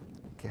we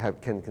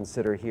can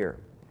consider here.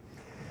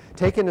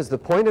 Taken as the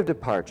point of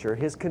departure,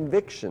 his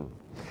conviction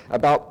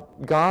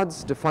about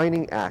God's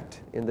defining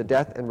act in the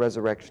death and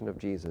resurrection of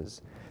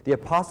Jesus, the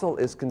apostle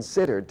is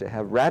considered to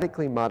have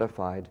radically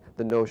modified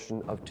the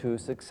notion of two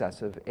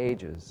successive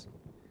ages.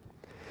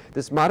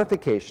 This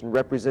modification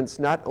represents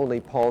not only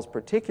Paul's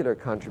particular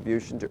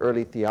contribution to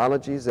early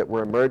theologies that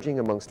were emerging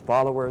amongst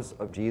followers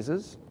of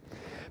Jesus,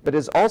 but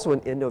is also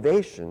an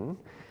innovation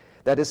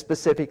that is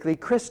specifically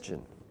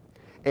Christian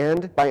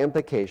and, by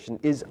implication,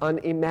 is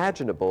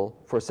unimaginable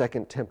for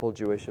Second Temple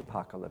Jewish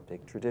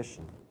apocalyptic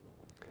tradition.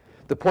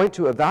 The point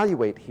to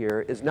evaluate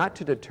here is not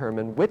to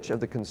determine which of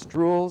the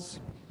construals,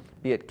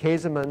 be it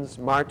Käsemann's,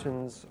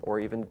 Martin's,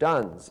 or even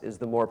Dunn's, is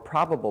the more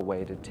probable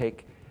way to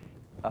take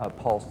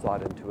Paul's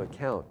thought into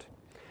account.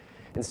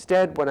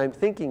 Instead, what I'm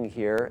thinking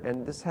here,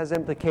 and this has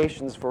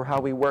implications for how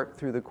we work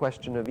through the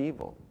question of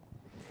evil,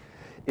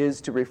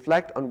 is to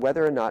reflect on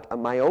whether or not a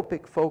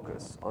myopic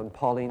focus on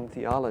Pauline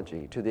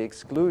theology to the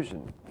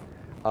exclusion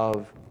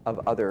of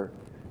other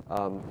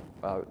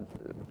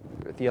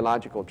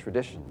theological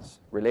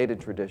traditions, related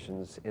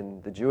traditions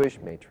in the Jewish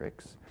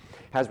matrix,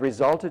 has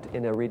resulted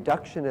in a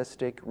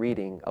reductionistic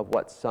reading of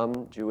what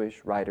some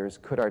Jewish writers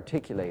could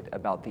articulate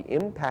about the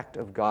impact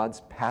of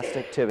God's past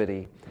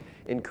activity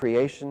in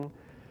creation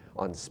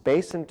on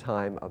space and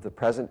time of the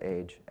present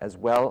age, as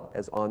well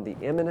as on the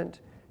imminent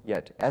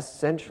yet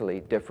essentially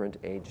different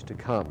age to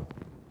come.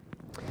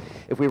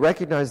 If we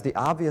recognize the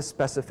obvious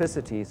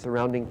specificity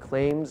surrounding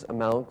claims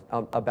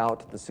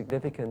about the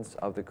significance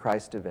of the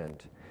Christ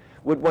event,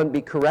 would one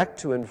be correct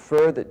to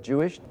infer that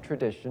Jewish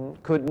tradition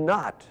could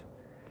not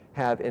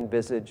have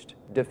envisaged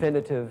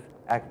definitive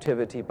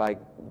activity by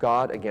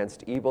God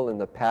against evil in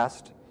the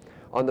past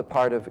on the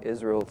part of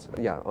Israel's,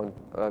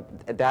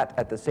 that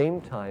at the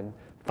same time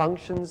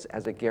functions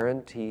as a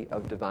guarantee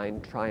of divine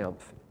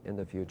triumph in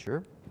the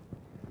future?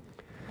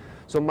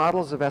 So,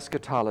 models of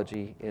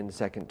eschatology in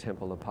Second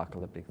Temple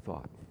apocalyptic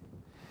thought.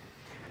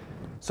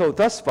 So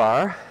thus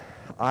far,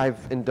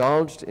 I've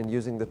indulged in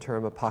using the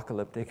term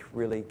apocalyptic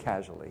really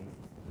casually.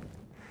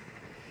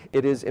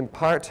 It is in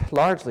part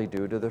largely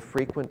due to the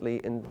frequently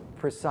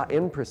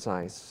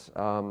imprecise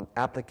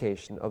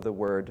application of the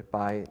word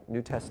by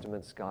New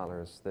Testament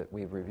scholars that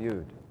we've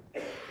reviewed.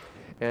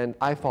 And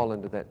I fall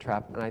into that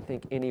trap, and I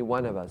think any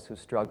one of us who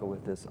struggle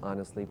with this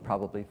honestly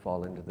probably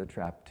fall into the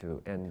trap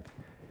too.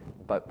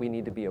 But we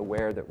need to be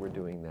aware that we're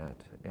doing that.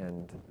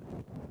 And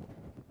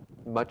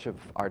much of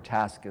our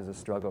task is a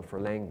struggle for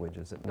language,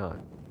 is it not?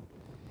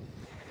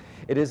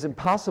 It is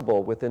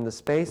impossible within the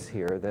space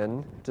here,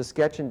 then, to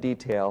sketch in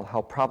detail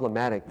how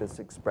problematic this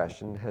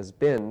expression has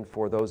been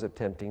for those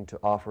attempting to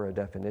offer a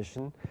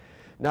definition,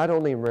 not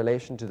only in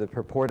relation to the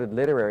purported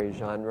literary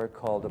genre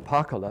called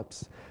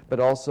apocalypse, but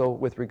also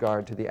with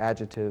regard to the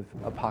adjective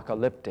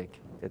apocalyptic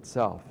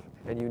itself.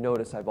 And you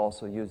notice I've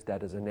also used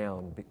that as a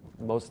noun,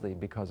 mostly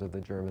because of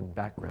the German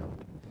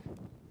background.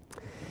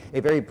 A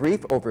very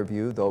brief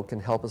overview, though,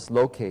 can help us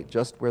locate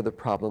just where the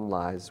problem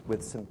lies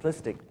with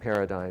simplistic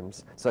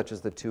paradigms, such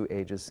as the two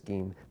ages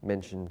scheme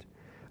mentioned,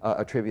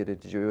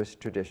 attributed to Jewish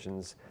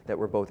traditions that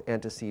were both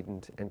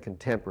antecedent and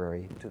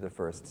contemporary to the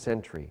first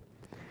century.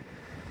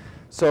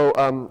 So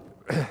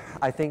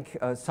I think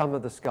some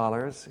of the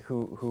scholars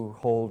who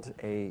hold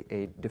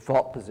a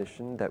default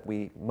position that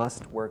we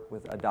must work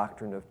with a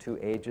doctrine of two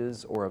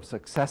ages or of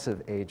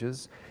successive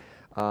ages,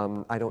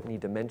 I don't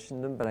need to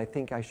mention them, but I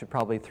think I should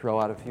probably throw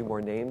out a few more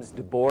names.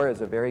 De Boer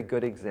is a very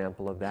good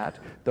example of that,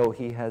 though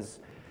he has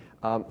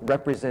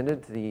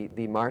represented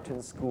the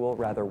Martin school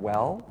rather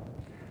well,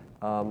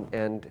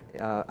 and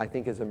I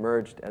think has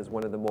emerged as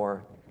one of the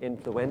more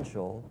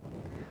influential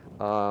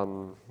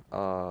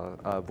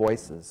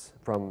voices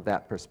from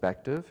that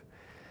perspective.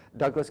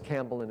 Douglas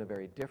Campbell in a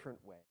very different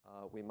way.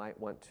 We might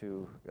want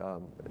to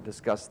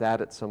discuss that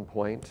at some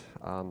point.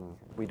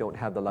 We don't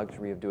have the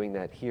luxury of doing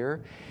that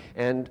here.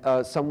 And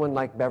someone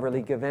like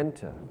Beverly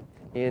Gaventa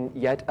in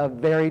yet a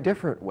very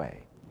different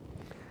way.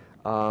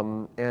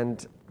 I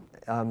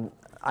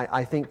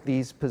think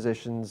these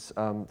positions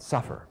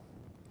suffer.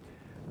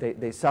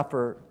 They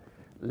suffer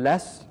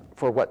less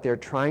for what they're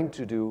trying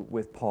to do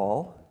with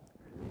Paul.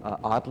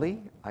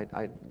 Oddly,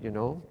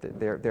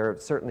 there are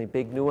certainly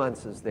big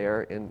nuances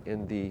there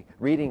in the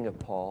reading of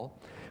Paul,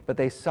 but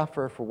they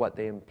suffer for what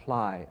they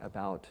imply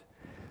about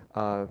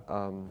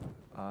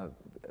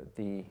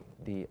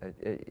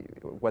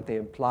what they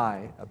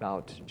imply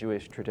about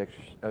Jewish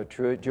tradition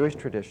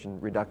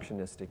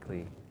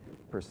reductionistically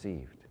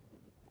perceived.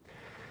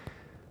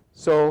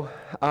 So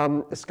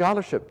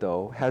scholarship,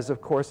 though, has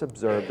of course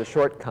observed the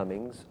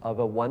shortcomings of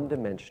a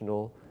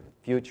one-dimensional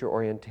future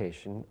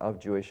orientation of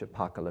Jewish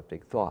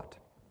apocalyptic thought,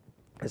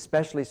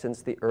 especially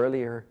since the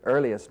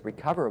earliest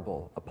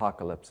recoverable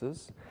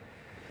apocalypses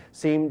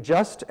seem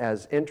just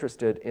as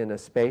interested in a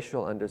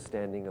spatial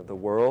understanding of the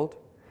world,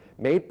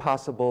 made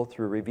possible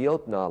through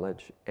revealed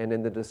knowledge and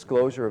in the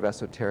disclosure of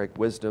esoteric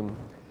wisdom,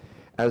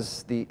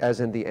 as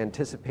in the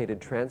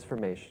anticipated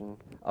transformation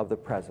of the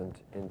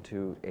present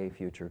into a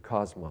future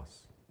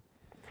cosmos.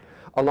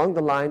 Along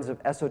the lines of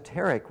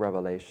esoteric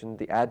revelation,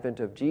 the advent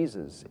of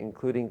Jesus,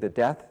 including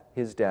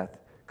his death,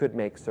 could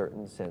make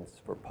certain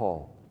sense for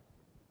Paul.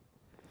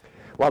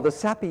 While the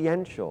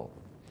sapiential,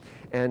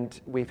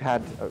 and we've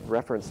had a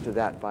reference to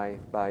that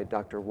by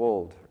Dr.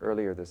 Wold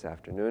earlier this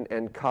afternoon,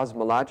 and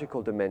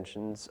cosmological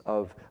dimensions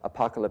of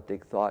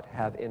apocalyptic thought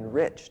have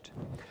enriched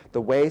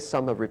the way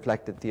some have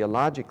reflected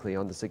theologically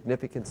on the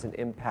significance and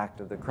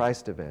impact of the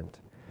Christ event,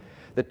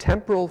 the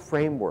temporal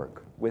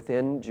framework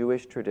within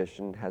Jewish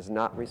tradition has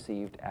not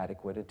received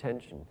adequate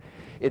attention.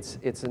 It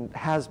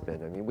has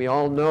been. I mean, we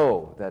all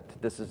know that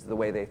this is the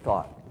way they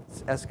thought.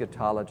 It's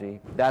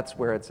eschatology, that's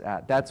where it's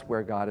at. That's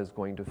where God is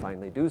going to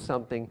finally do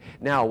something.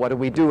 Now, what do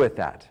we do with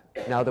that?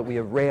 Now that we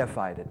have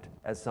reified it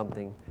as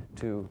something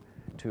to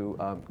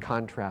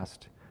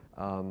contrast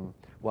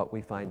what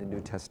we find in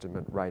New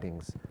Testament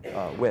writings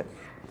with.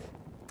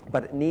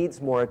 But it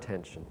needs more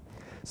attention.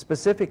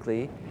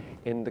 Specifically,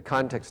 in the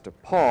context of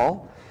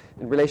Paul,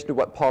 in relation to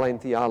what Pauline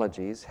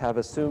theologies have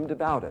assumed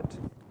about it.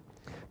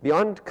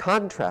 Beyond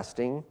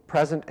contrasting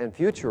present and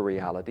future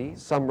reality,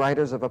 some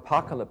writers of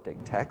apocalyptic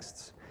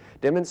texts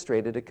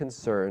demonstrated a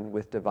concern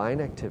with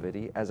divine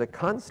activity as a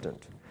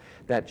constant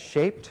that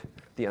shaped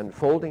the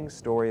unfolding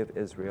story of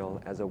Israel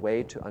as a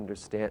way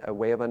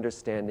of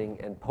understanding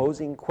and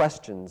posing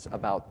questions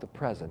about the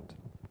present.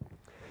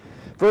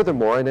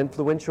 Furthermore, an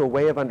influential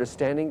way of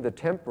understanding the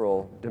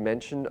temporal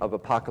dimension of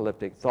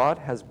apocalyptic thought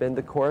has been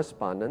the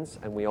correspondence,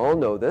 and we all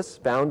know this,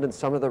 found in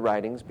some of the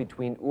writings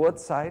between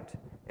Urzeit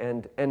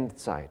and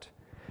Endzeit,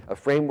 a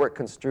framework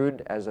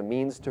construed as a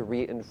means to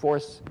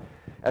reinforce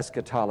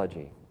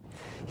eschatology.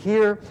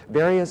 Here,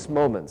 various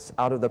moments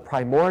out of the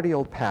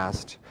primordial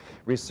past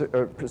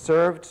are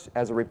preserved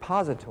as a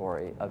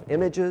repository of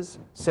images,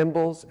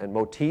 symbols, and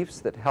motifs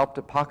that helped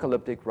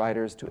apocalyptic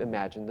writers to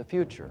imagine the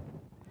future.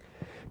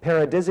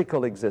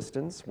 Paradisical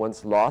existence,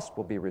 once lost,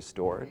 will be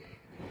restored.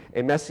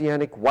 A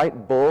messianic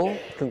white bull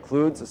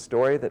concludes a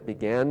story that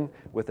began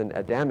with an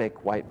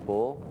Adamic white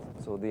bull,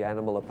 so the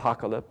animal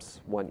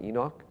apocalypse, 1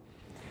 Enoch.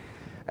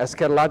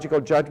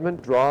 Eschatological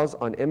judgment draws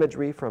on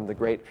imagery from the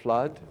Great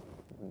Flood,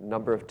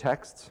 number of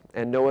texts,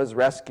 and Noah's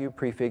rescue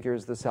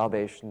prefigures the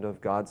salvation of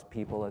God's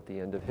people at the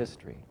end of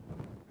history.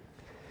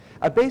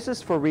 A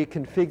basis for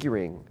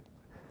reconfiguring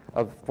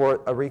of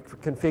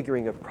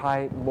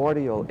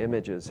primordial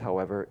images,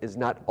 however, is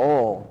not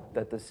all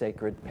that the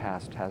sacred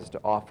past has to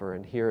offer,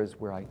 and here is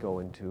where I go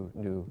into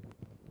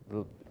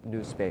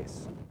new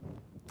space.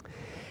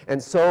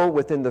 And so,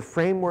 within the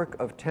framework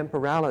of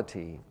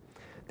temporality,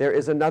 there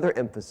is another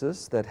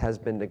emphasis that has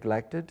been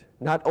neglected,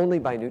 not only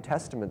by New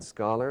Testament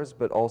scholars,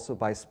 but also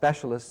by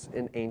specialists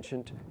in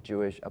ancient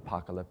Jewish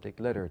apocalyptic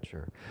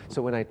literature.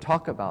 So when I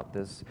talk about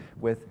this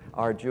with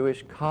our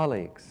Jewish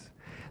colleagues,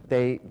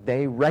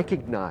 they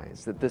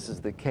recognize that this is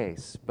the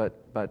case,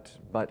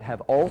 but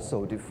have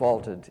also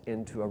defaulted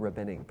into a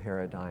rabbinic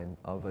paradigm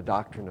of a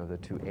doctrine of the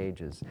two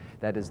ages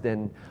that is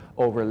then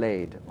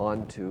overlaid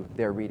onto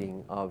their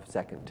reading of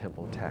Second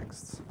Temple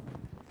texts.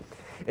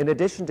 In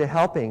addition to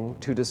helping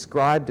to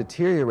describe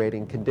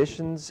deteriorating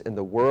conditions in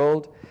the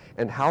world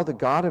and how the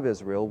God of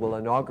Israel will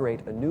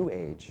inaugurate a new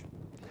age,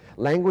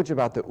 language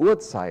about the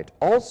Urzeit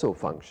also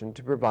functioned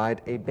to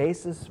provide a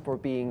basis for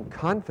being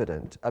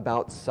confident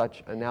about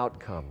such an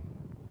outcome.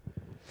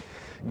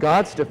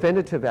 God's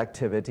definitive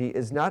activity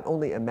is not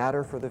only a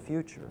matter for the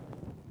future.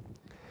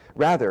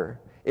 Rather,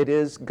 it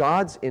is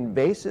God's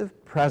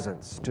invasive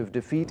presence to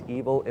defeat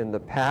evil in the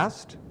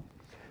past,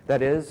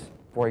 that is,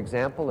 for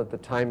example, at the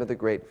time of the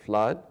Great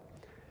Flood.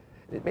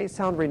 It may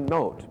sound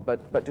remote,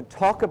 but to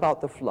talk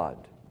about the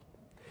flood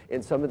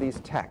in some of these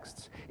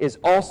texts is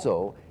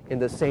also, in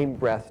the same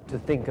breath, to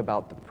think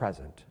about the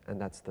present,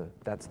 and that's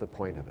the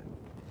point of it.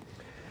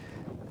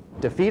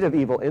 Defeat of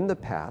evil in the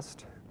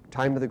past,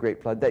 time of the Great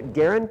Flood, that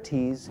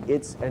guarantees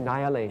its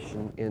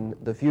annihilation in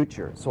the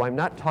future. So I'm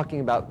not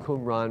talking about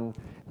Qumran,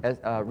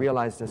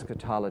 realized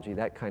eschatology,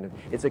 that kind of.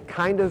 It's a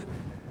kind of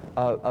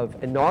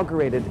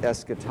inaugurated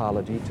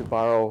eschatology, to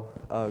borrow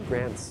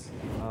Grant's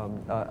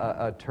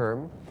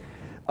term,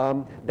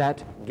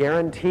 that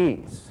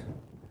guarantees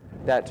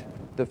that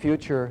the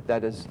future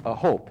that is a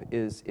hope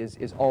is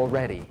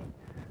already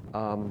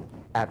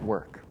at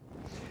work.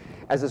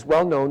 As is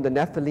well known, the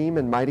Nephilim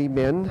and mighty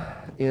men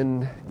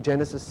in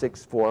Genesis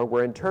 6:4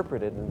 were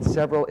interpreted in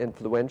several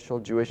influential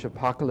Jewish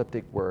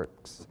apocalyptic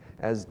works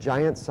as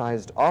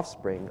giant-sized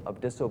offspring of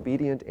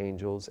disobedient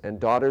angels and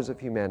daughters of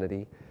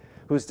humanity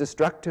whose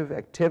destructive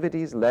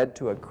activities led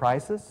to a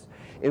crisis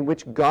in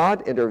which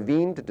God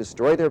intervened to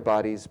destroy their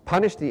bodies,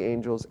 punish the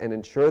angels, and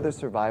ensure the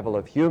survival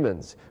of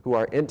humans who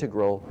are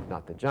integral,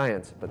 not the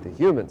giants, but the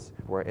humans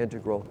who are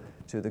integral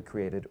to the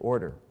created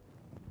order.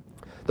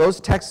 Those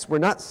texts were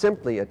not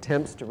simply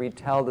attempts to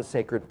retell the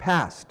sacred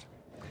past.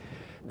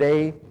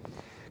 They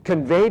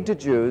conveyed to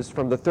Jews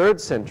from the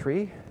 3rd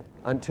century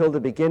until the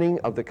beginning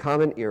of the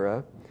Common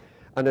Era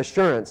an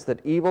assurance that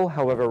evil,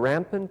 however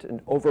rampant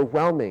and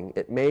overwhelming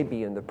it may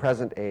be in the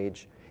present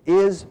age,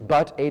 is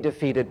but a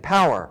defeated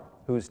power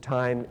whose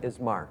time is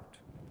marked.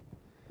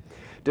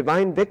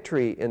 Divine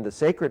victory in the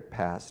sacred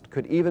past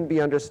could even be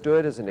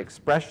understood as an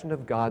expression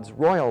of God's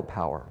royal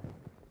power.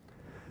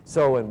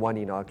 So in 1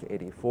 Enoch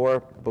 84,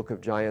 Book of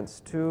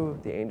Giants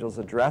 2, the angel's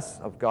address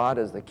of God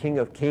as the King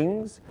of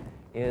Kings.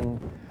 In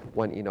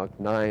 1 Enoch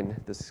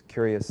 9, this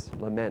curious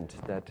lament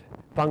that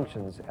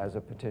functions as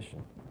a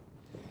petition.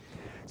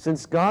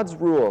 Since God's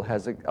rule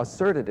has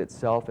asserted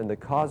itself in the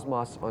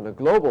cosmos on a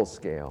global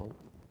scale,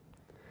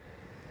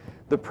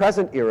 the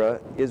present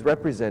era is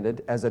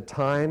represented as a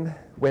time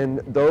when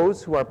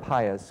those who are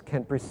pious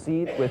can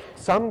proceed with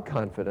some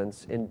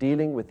confidence in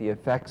dealing with the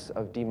effects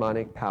of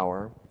demonic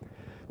power,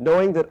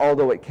 knowing that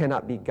although it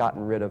cannot be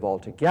gotten rid of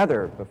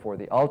altogether before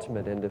the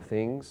ultimate end of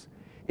things,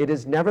 it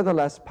is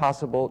nevertheless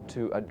possible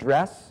to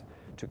address,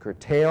 to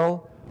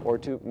curtail, or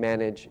to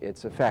manage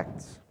its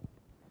effects.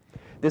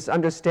 This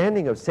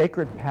understanding of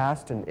sacred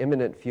past and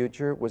imminent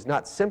future was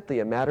not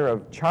simply a matter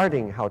of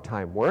charting how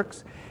time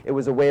works. It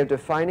was a way of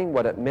defining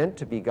what it meant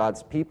to be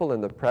God's people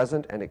in the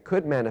present, and it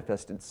could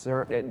manifest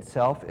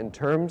itself in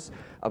terms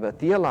of a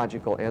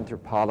theological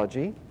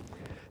anthropology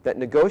that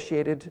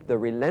negotiated the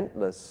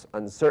relentless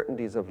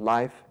uncertainties of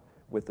life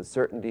with the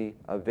certainty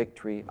of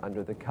victory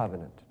under the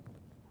covenant.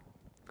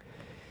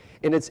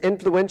 In its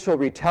influential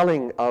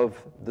retelling of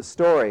the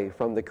story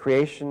from the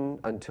creation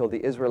until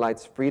the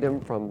Israelites'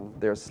 freedom from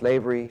their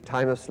slavery,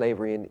 time of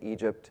slavery in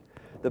Egypt,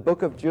 the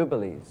Book of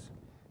Jubilees,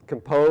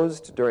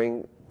 composed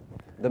during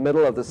the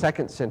middle of the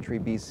 2nd century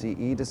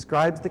BCE,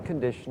 describes the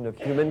condition of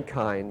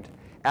humankind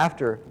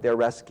after their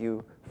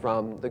rescue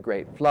from the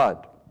Great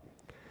Flood.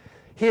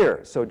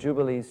 Here, so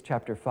Jubilees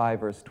chapter 5,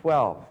 verse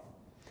 12,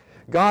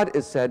 God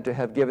is said to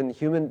have given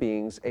human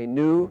beings a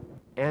new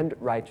and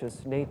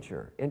righteous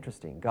nature.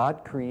 Interesting.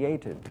 God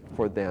created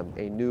for them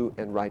a new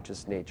and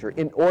righteous nature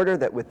in order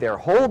that with their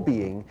whole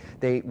being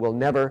they will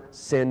never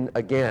sin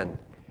again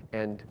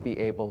and be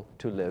able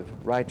to live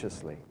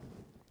righteously.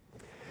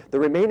 The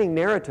remaining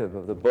narrative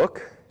of the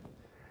book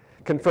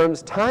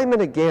confirms time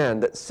and again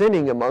that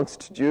sinning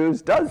amongst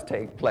Jews does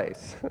take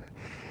place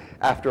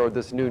after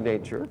this new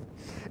nature,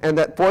 and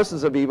that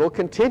forces of evil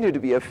continue to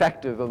be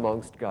effective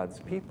amongst God's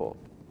people.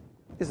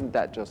 Isn't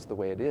that just the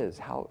way it is?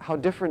 How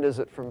different is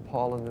it from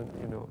Paul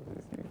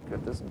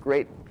and this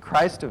great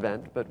Christ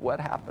event, but what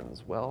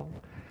happens? Well,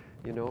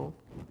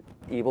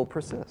 evil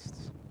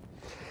persists.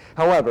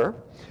 However,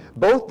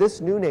 both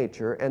this new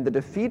nature and the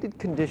defeated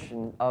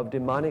condition of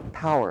demonic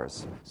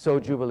powers,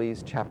 so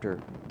Jubilees chapter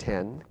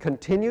 10,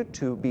 continue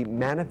to be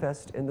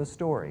manifest in the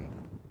story.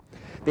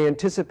 They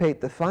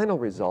anticipate the final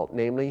result,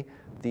 namely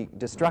the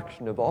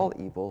destruction of all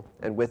evil,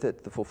 and with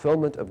it the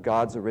fulfillment of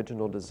God's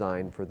original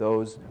design for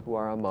those who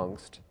are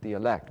amongst the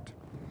elect.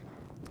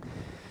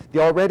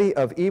 The already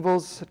of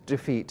evil's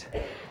defeat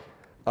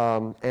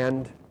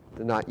and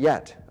the not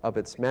yet of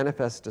its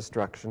manifest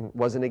destruction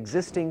was an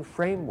existing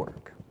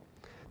framework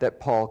that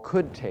Paul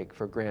could take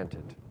for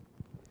granted.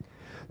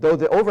 Though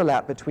the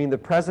overlap between the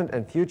present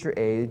and future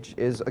age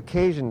is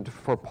occasioned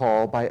for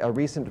Paul by a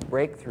recent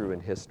breakthrough in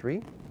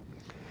history,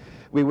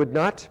 we would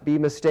not be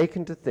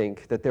mistaken to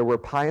think that there were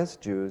pious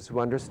Jews who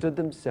understood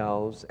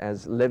themselves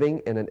as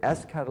living in an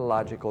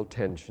eschatological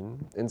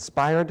tension,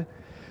 inspired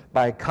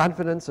by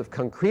confidence of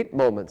concrete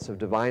moments of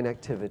divine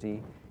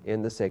activity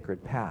in the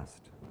sacred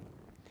past.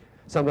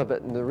 Some of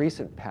it in the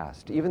recent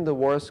past, even the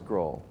War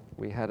Scroll.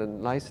 We had a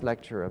nice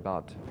lecture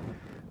about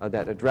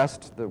that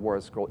addressed the War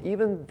Scroll.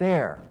 Even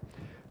there,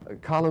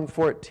 column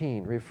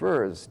 14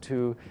 refers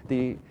to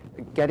the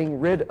getting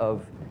rid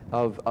of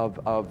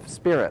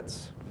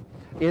spirits.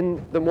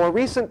 In the more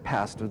recent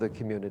past of the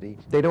community,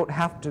 they don't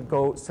have to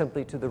go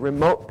simply to the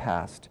remote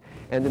past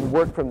and then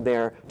work from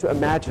there to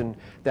imagine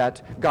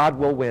that God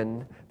will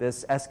win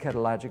this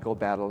eschatological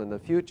battle in the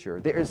future.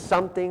 There is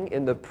something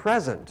in the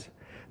present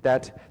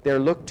that their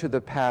look to the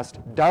past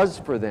does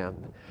for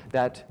them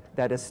that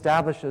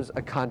establishes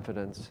a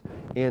confidence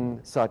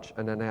in such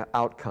an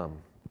outcome.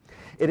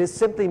 It is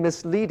simply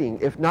misleading,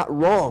 if not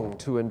wrong,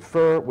 to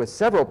infer with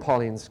several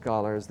Pauline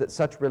scholars that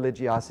such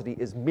religiosity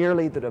is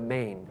merely the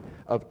domain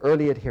of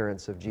early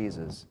adherents of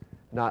Jesus,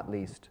 not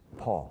least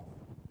Paul.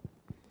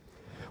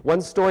 One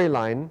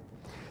storyline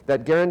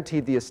that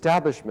guaranteed the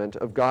establishment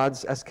of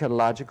God's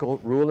eschatological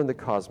rule in the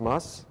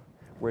cosmos,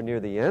 we're near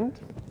the end,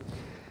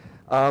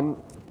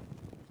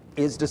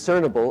 is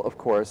discernible, of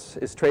course,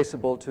 is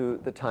traceable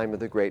to the time of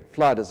the Great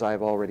Flood, as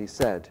I've already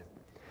said.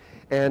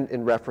 And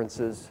in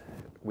references,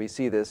 we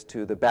see this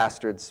to the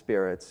bastard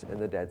spirits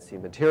and the Dead Sea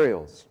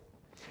materials.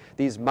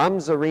 These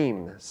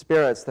mamzerim,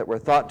 spirits that were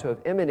thought to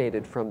have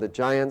emanated from the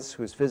giants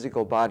whose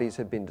physical bodies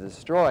had been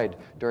destroyed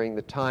during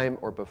the time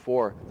or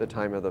before the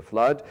time of the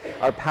flood,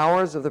 are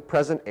powers of the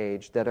present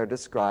age that are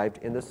described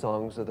in the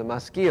songs of the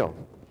Maskil.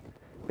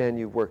 Ben,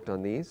 you've worked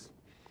on these.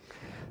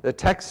 The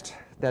text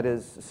that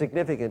is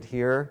significant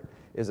here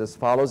is as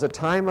follows: a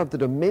time of the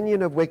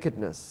dominion of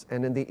wickedness,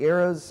 and in the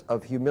eras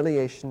of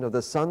humiliation of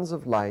the sons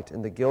of light,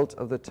 in the guilt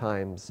of the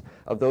times,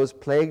 of those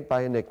plagued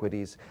by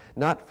iniquities,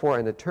 not for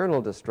an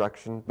eternal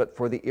destruction, but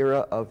for the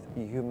era of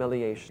the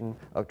humiliation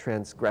of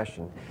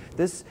transgression.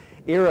 This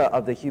era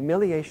of the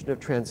humiliation of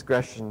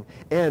transgression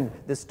and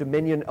this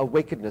dominion of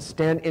wickedness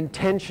stand in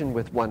tension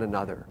with one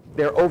another.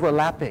 They're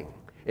overlapping.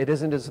 It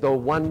isn't as though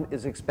one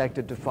is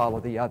expected to follow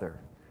the other.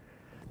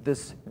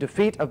 This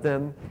defeat of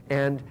them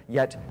and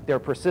yet their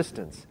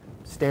persistence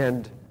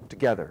stand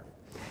together.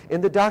 In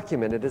the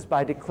document, it is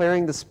by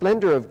declaring the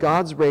splendor of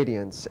God's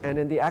radiance and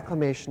in the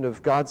acclamation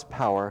of God's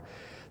power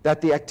that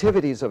the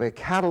activities of a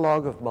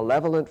catalog of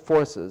malevolent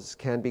forces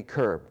can be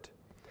curbed.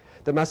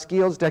 The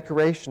Maskil's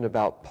declaration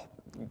about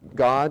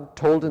God,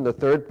 told in the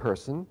third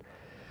person,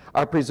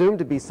 are presumed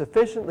to be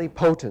sufficiently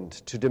potent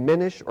to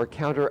diminish or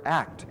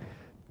counteract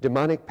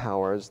demonic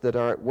powers that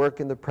are at work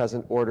in the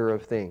present order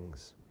of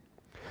things.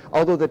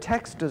 Although the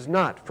text does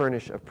not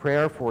furnish a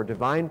prayer for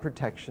divine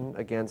protection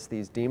against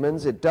these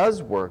demons, it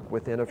does work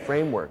within a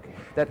framework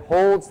that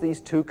holds these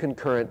two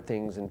concurrent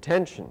things in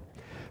tension.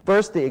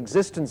 First, the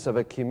existence of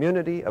a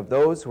community of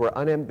those who are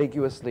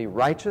unambiguously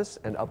righteous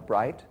and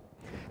upright.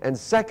 And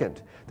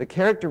second, the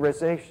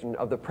characterization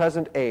of the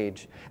present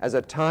age as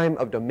a time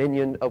of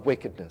dominion of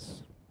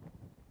wickedness.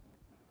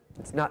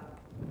 It's not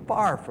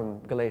far from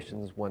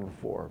Galatians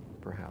 1:4,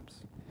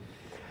 perhaps.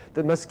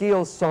 The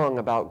Maskil's song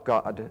about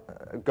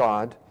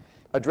God,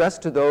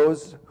 addressed to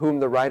those whom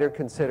the writer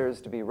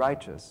considers to be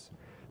righteous,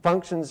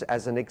 functions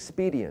as an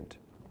expedient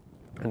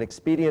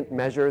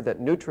measure that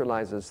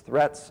neutralizes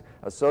threats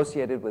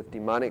associated with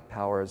demonic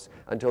powers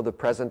until the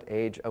present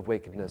age of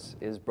wickedness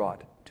is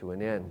brought to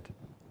an end.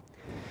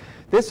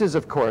 This is,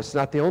 of course,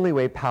 not the only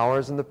way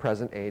powers in the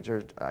present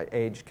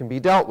age can be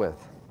dealt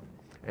with.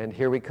 And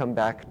here we come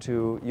back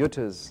to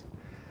Yutta's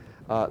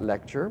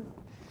lecture.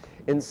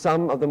 In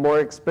some of the more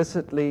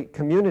explicitly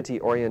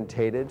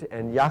community-orientated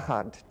and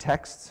yachad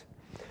texts,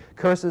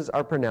 curses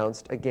are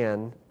pronounced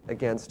again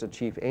against a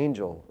chief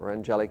angel or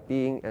angelic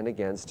being and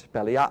against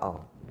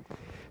Belial.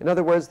 In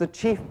other words, the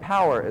chief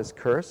power is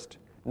cursed,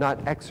 not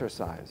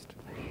exercised.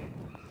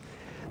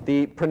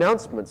 The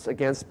pronouncements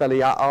against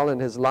Belial and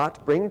his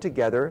lot bring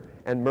together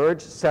and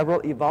merge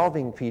several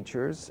evolving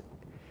features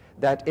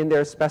that in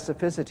their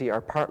specificity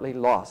are partly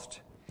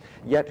lost,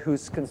 yet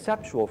whose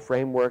conceptual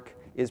framework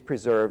is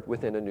preserved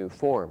within a new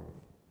form.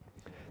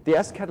 The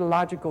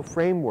eschatological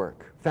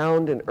framework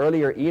found in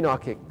earlier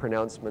Enochic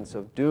pronouncements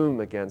of doom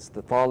against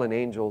the fallen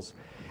angels,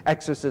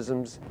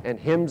 exorcisms, and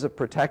hymns of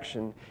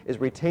protection is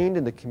retained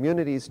in the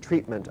community's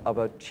treatment of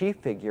a chief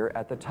figure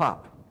at the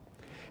top.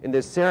 In the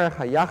Serach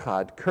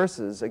HaYachad,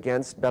 curses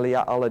against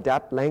Belial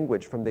adapt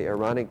language from the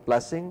Aaronic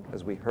blessing,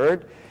 as we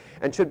heard,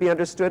 and should be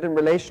understood in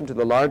relation to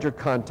the larger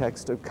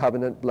context of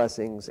covenant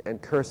blessings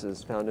and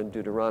curses found in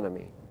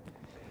Deuteronomy.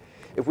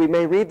 If we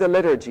may read the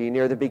liturgy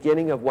near the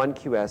beginning of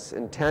 1QS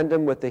in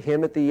tandem with the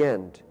hymn at the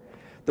end,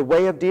 the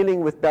way of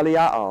dealing with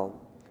Belial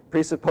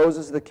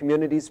presupposes the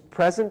community's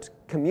present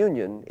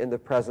communion in the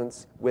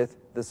presence with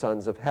the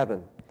sons of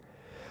heaven.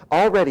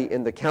 Already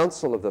in the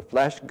council of the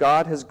flesh,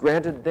 God has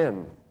granted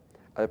them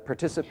a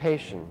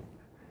participation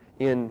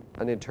in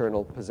an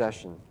eternal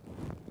possession.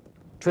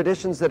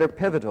 Traditions that are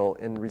pivotal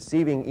in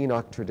receiving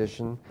Enoch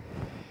tradition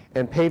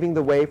and paving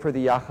the way for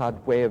the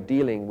Yachad way of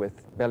dealing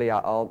with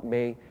Belial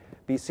may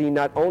be seen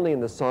not only in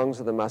the songs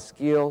of the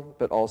Maskil,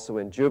 but also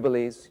in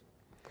Jubilees.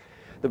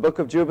 The Book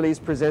of Jubilees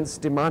presents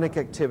demonic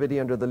activity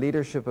under the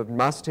leadership of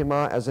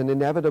Mastema as an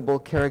inevitable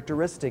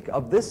characteristic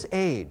of this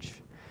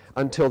age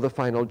until the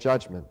final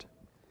judgment.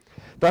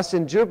 Thus,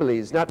 in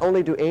Jubilees, not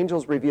only do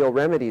angels reveal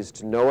remedies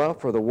to Noah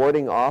for the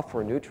warding off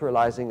or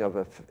neutralizing of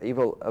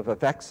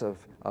effects of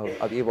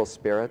evil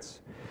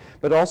spirits,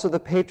 but also the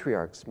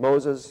patriarchs,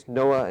 Moses,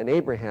 Noah, and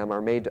Abraham,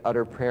 are made to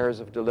utter prayers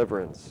of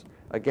deliverance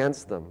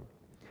against them.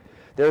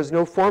 There is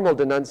no formal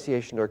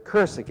denunciation or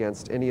curse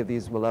against any of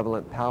these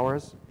malevolent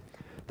powers.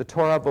 The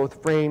Torah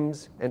both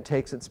frames and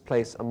takes its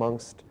place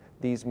amongst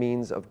these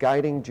means of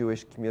guiding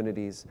Jewish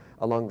communities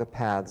along the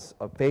paths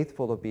of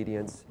faithful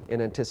obedience in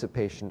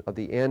anticipation of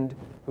the end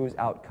whose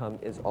outcome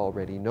is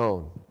already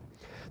known.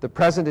 The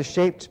present is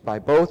shaped by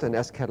both an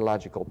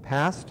eschatological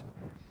past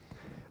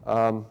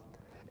and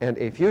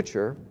a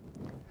future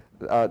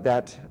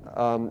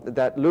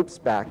that loops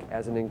back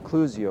as an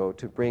inclusio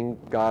to bring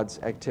God's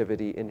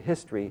activity in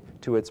history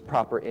to its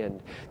proper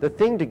end. The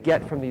thing to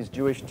get from these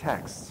Jewish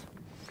texts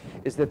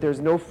is that there's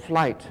no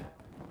flight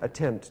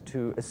attempt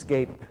to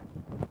escape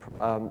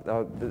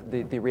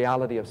the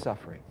reality of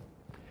suffering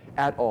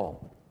at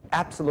all.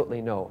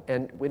 Absolutely no.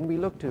 And when we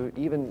look to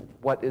even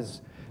what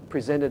is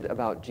presented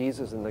about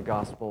Jesus in the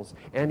Gospels,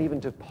 and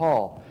even to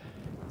Paul,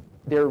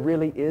 there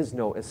really is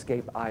no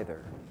escape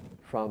either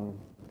from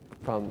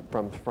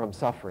from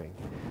suffering.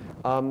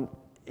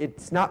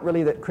 It's not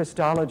really that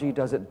Christology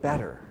does it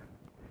better.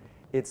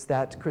 It's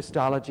that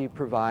Christology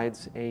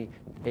provides a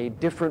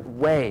different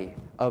way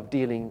of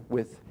dealing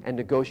with and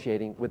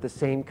negotiating with the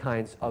same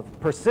kinds of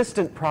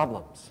persistent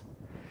problems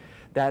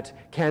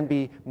that can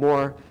be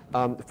more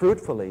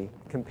fruitfully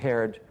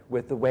compared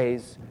with the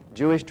ways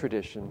Jewish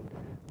tradition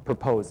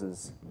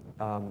proposes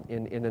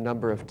in a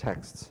number of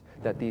texts,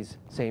 that these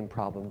same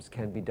problems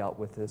can be dealt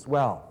with as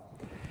well.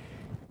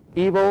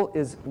 Evil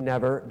is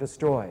never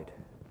destroyed,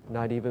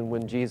 not even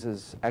when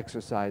Jesus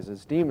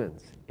exorcises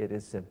demons. It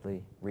is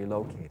simply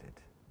relocated.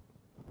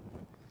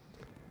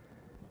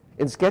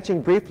 In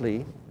sketching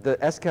briefly the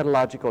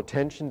eschatological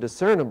tension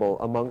discernible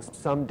amongst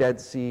some Dead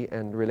Sea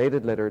and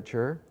related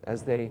literature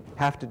as they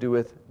have to do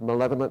with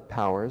malevolent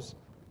powers,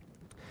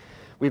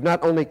 we've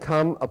not only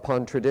come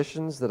upon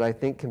traditions that I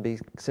think can be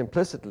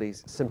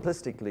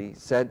simplistically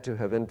said to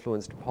have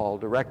influenced Paul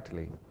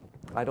directly.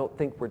 I don't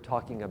think we're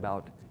talking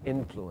about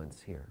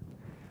influence here.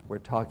 We're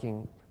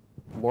talking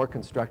more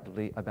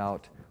constructively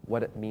about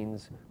what it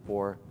means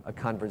for a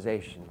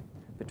conversation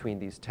between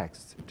these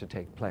texts to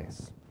take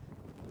place.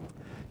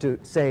 To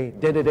say,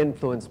 did it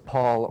influence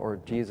Paul or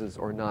Jesus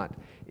or not,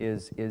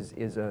 is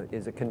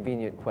a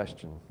convenient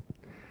question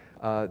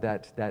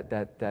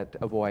that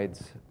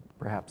avoids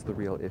perhaps the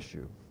real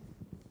issue.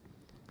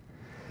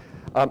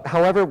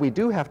 However, we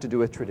do have to do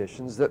with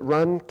traditions that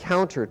run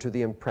counter to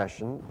the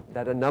impression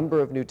that a number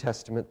of New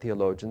Testament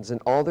theologians, in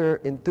all their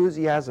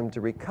enthusiasm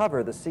to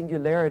recover the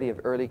singularity of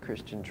early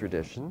Christian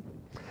tradition,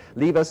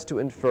 leave us to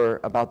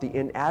infer about the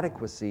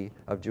inadequacy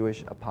of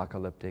Jewish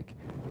apocalyptic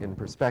in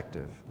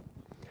perspective.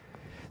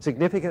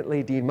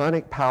 Significantly,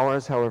 demonic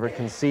powers, however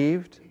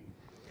conceived,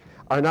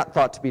 are not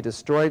thought to be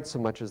destroyed so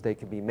much as they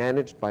can be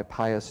managed by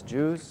pious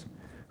Jews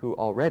who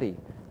already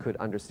could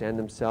understand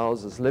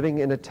themselves as living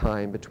in a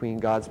time between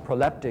God's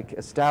proleptic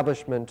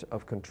establishment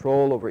of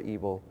control over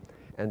evil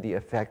and the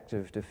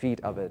effective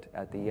defeat of it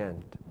at the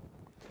end.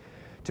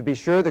 To be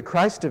sure, the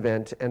Christ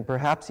event, and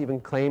perhaps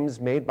even claims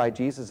made by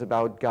Jesus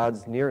about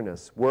God's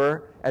nearness,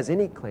 were, as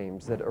any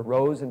claims that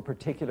arose in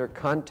particular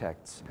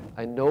contexts,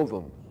 a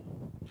novum.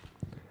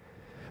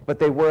 But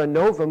they were a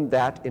novum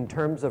that, in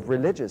terms of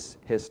religious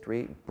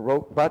history,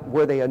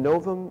 were they a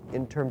novum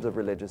in terms of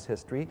religious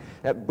history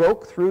that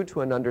broke through to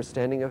an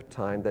understanding of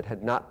time that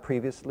had not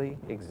previously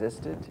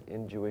existed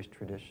in Jewish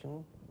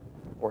tradition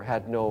or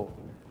had no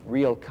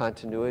real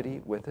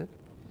continuity with it?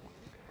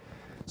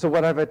 So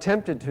what I've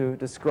attempted to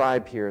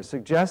describe here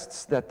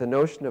suggests that the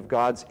notion of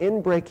God's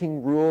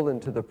inbreaking rule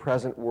into the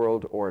present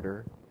world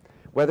order,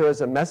 whether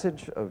as a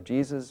message of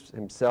Jesus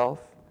himself,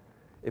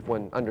 if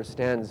one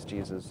understands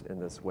Jesus in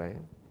this way,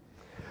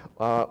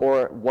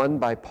 or one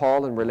by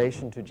Paul in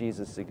relation to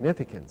Jesus'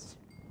 significance,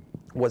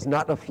 was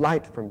not a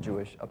flight from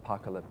Jewish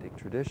apocalyptic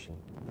tradition.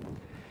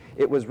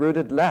 It was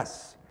rooted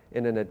less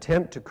in an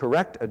attempt to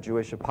correct a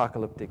Jewish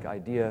apocalyptic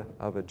idea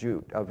of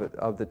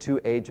the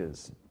two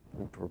ages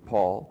for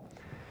Paul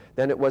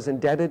than it was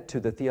indebted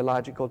to the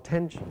theological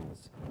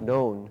tensions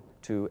known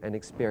to and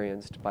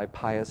experienced by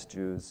pious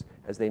Jews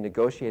as they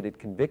negotiated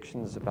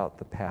convictions about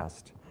the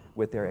past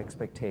with their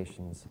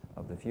expectations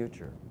of the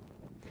future.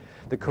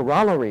 The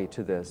corollary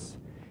to this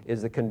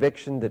is the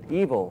conviction that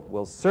evil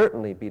will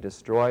certainly be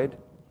destroyed,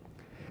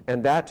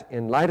 and that,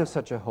 in light of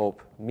such a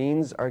hope,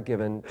 means are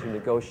given to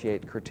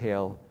negotiate,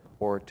 curtail,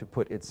 or to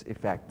put its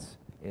effects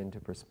into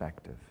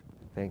perspective.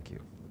 Thank you.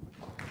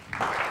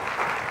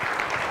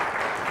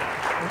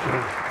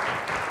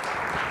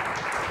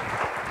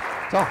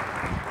 So,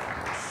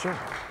 sure.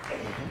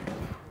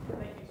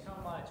 Thank you so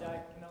much.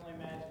 I can only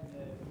imagine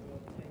that it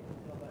will take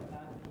until about 9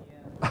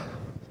 p.m.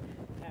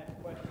 to have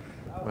questions.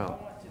 I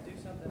want to do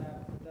something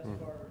I've thus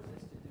far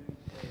resisted doing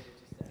today,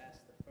 which is to ask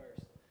the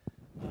first.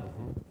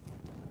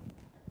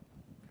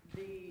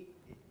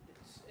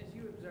 As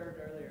you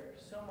observed earlier,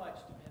 so much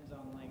depends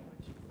on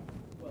language,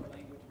 what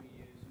language we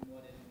use and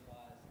what it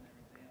implies and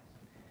everything else.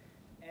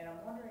 And I'm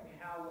wondering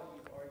how what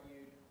you've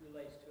argued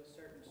relates to a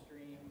certain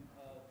stream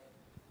of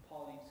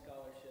Pauline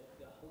scholarship,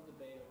 the whole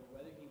debate over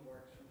whether he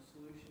works from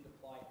solution to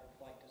flight or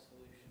flight to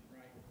solution,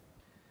 right?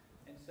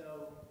 And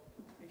so,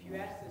 if you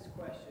ask this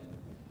question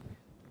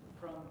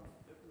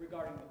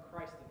regarding the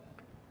Christ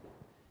event,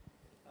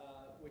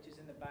 which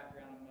is in the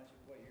background of much of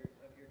what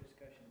your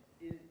discussion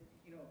is,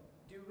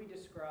 do we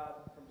describe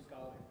from a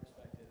scholarly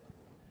perspective?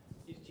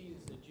 Is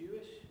Jesus a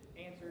Jewish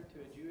answer to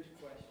a Jewish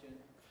question,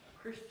 a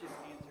Christian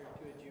answer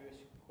to a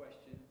Jewish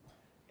question,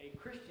 a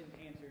Christian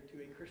answer to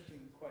a Christian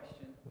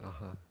question?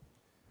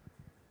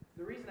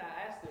 The reason I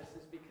ask this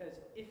is because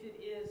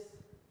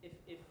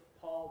if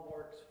Paul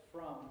works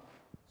from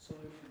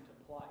solution to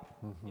plight,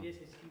 it is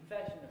his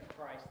confession of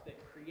Christ that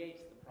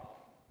creates the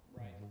problem,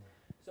 right?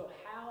 So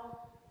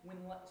how, when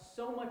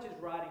so much is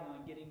riding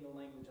on getting the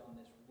language on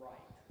this right,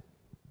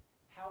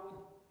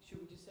 should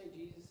we just say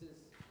Jesus is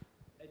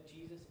a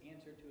Jesus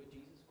answer to a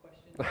Jesus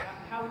question?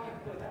 How would you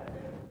put that?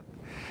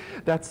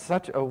 That's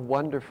such a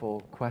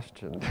wonderful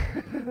question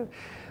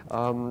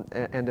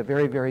and a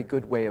very, very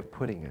good way of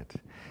putting it.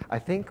 I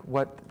think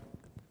what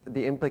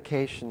the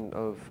implication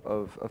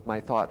of my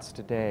thoughts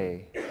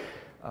today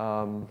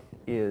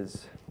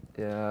is,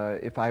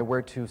 if I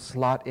were to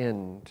slot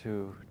in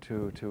to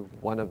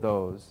one of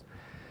those,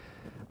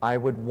 I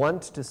would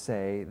want to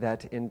say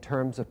that in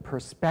terms of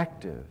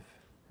perspective,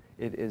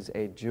 it is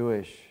a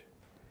Jewish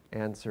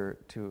answer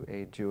to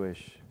a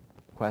Jewish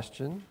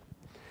question.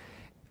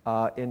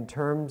 In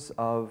terms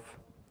of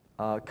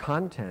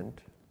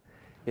content,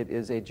 it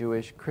is a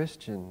Jewish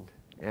Christian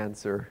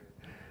answer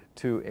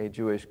to a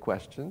Jewish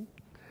question.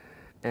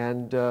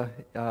 And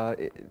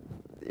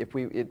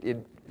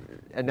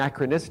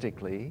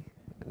anachronistically,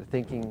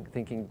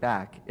 thinking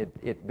back,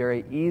 it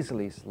very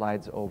easily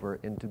slides over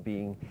into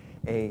being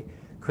a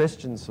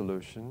Christian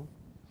solution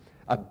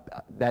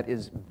that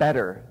is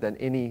better than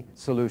any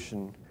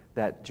solution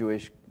that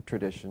Jewish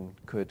tradition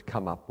could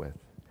come up with.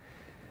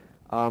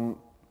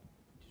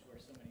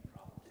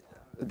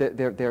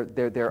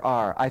 There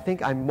are. I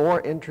think I'm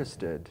more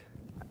interested,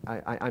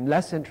 I'm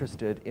less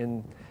interested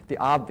in the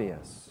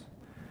obvious,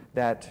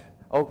 that,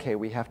 okay,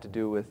 we have to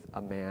do with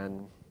a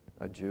man,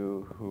 a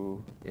Jew,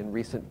 who in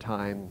recent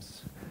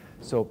times,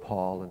 so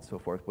Paul and so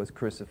forth, was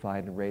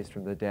crucified and raised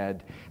from the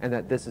dead, and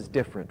that this is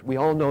different. We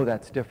all know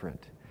that's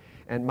different.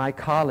 And my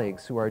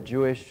colleagues who are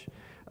Jewish,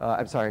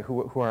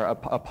 who are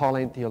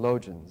Pauline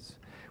theologians,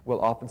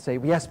 will often say,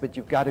 yes, but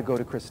you've got to go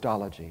to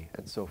Christology,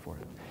 and so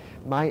forth.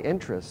 My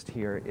interest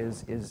here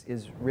is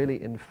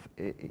really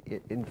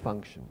in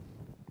function.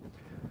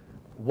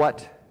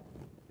 What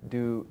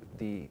do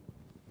the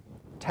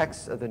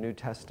texts of the New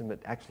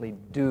Testament actually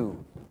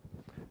do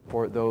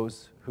for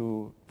those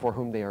for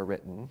whom they are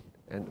written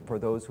and for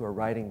those who are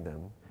writing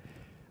them,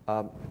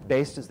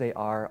 based as they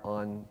are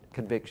on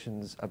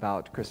convictions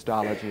about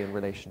Christology in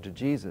relation to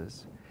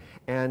Jesus?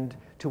 And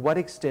to what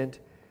extent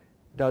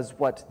does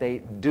what they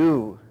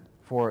do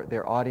for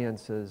their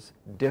audiences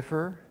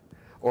differ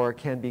or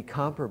can be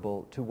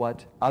comparable to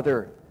what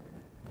other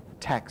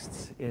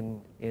texts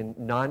in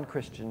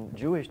non-Christian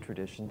Jewish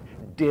tradition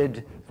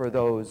did for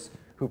those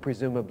who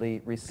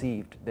presumably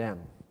received them?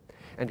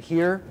 And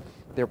here,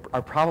 there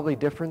are probably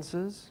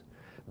differences,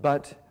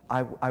 but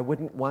I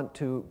wouldn't want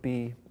to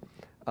be,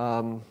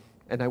 and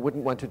I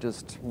wouldn't want to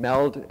just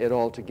meld it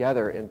all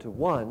together into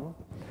one,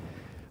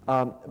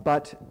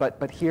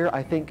 but here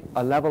I think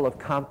a level of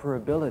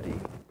comparability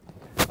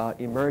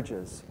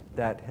emerges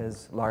that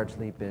has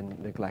largely been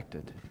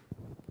neglected.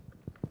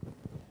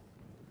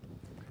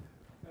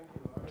 Thank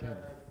you, Loren.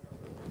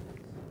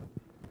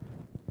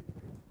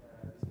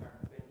 This kind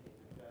of thinking.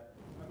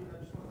 I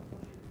just want to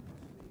push it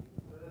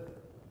further.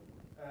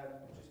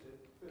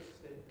 Just a first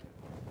statement.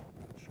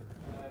 Sure.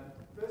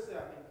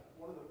 Firstly, I think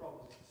one of the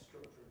problems is the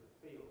structure of the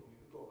field. We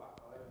could go back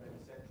however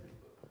many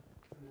centuries, but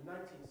from the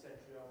 19th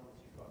century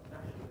onwards, you've got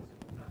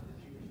nationalism and the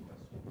Jewish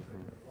question.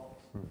 There are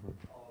lots of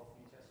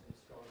New Testament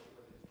scholarship,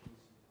 whether it's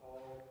Jesus and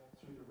Paul,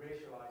 through the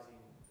racializing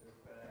of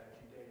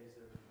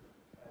Judaism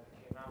that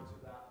came out of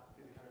that,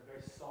 through the kind of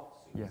very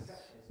soft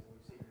supersessionism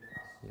we've seen in the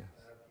past few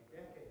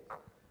decades.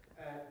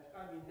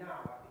 I mean,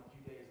 now I think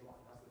Judaism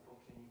often has the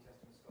function in New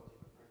Testament scholarship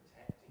of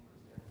protecting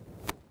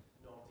Christianity,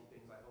 naughty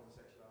things like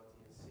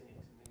homosexuality and cynics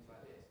and things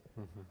like this.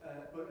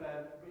 But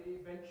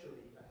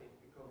eventually, I think,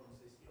 becomes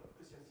this,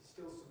 Christianity is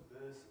still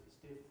subversive, it's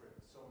different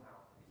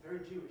somehow. It's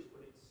very Jewish,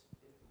 but it's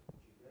different from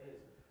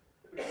Judaism.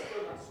 But it's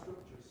still, that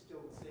structure is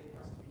still the same. It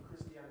has to be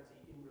Christianity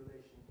in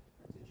relation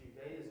to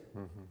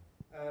Judaism.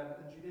 And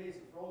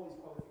Judaism, for all these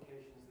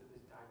qualifications that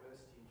there's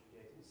diversity in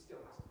Judaism, it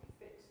still has to be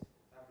fixed.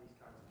 To have these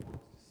kinds of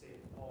models to say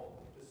that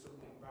Paul does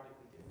something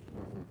radically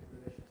different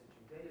in relation to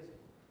Judaism.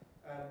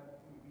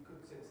 We could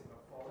say the same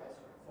about 4S.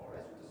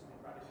 4S does something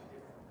radically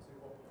different to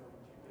what we know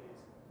in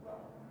Judaism.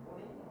 Well,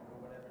 one Enoch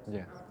or whatever, it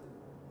doesn't have to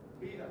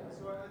be that.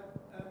 So I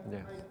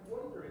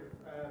wonder if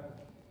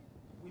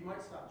we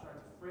might start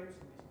trying to frame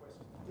some of these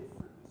questions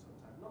differently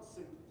sometimes. Not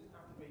simply, it doesn't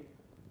have to be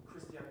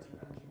Christianity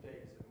and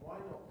Judaism. Why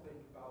not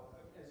think about,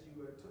 as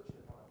you were touching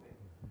upon, I think,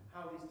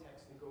 how these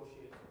texts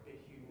negotiate a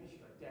big human issue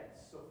like death,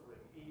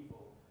 suffering,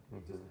 evil.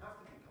 It doesn't have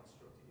to be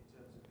constructed in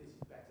terms of this is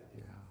better,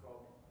 different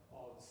from,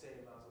 or the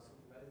same as, or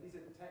something like that. These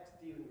are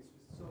texts dealing with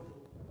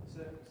social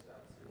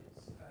circumstances,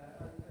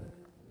 and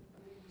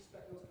we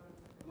respect those kind of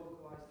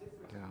localized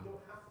differences. You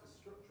don't have to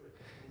structure it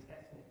in these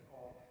ethnic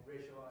or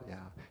racialized.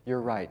 Yeah,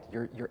 you're right.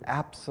 You're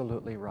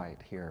absolutely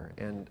right here,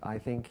 and I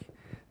think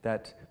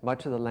that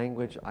much of the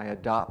language I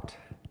adopt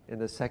in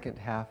the second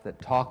half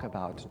that talk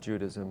about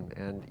Judaism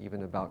and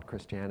even about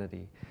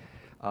Christianity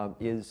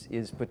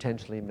is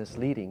potentially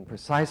misleading,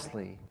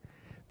 precisely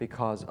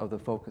because of the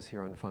focus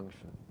here on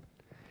function.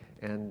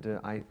 And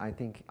I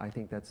think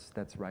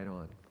that's right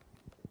on.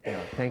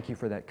 Yeah, thank you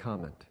for that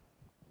comment.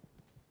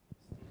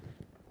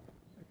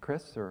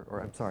 Chris,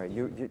 or I'm sorry,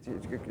 you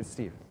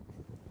Steve.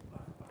 I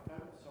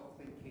found myself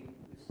thinking,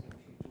 listening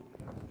to you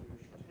talk about the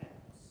Jewish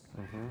texts,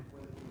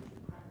 whether Jewish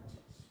practice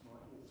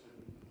might also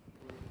be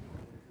working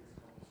on this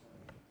conversation.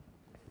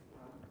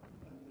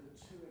 And the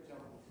two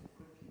examples that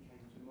quickly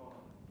came to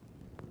mind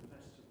were the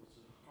festivals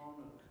of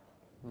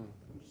Hanukkah,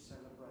 which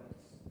celebrates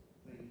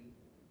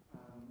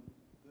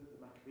the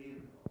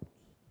Maccabean revolt,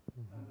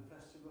 and the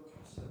festival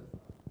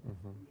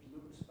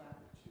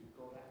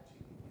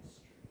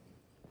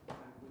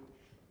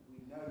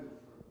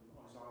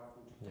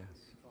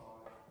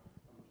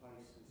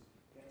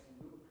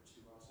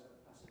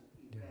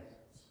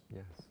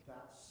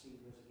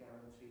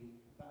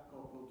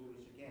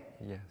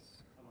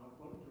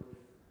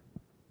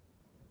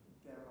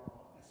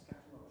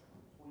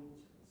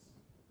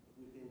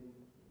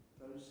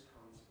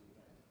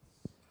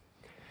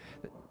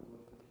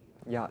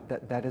Yeah,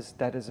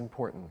 that is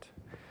important.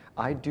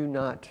 I do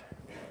not,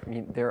 I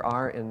mean, there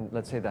are in,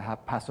 let's say, the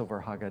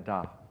Passover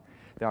Haggadah,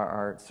 there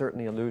are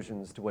certainly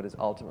allusions to what is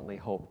ultimately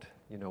hoped,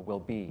 will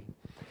be.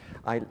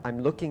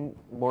 I'm looking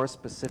more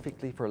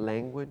specifically for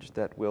language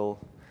that will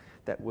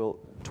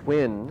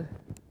twin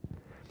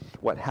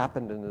what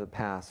happened in the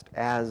past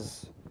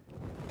as,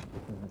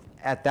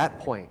 at that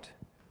point,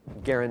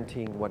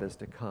 guaranteeing what is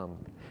to come.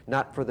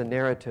 Not for the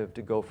narrative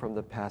to go from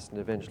the past and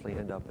eventually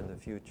end up in the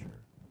future,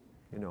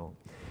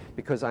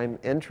 Because I'm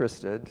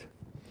interested,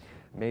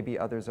 maybe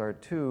others are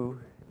too,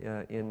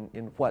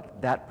 in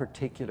what that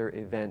particular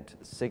event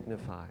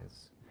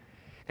signifies.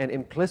 And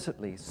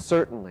implicitly,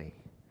 certainly,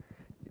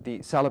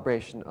 the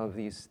celebration of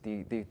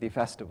the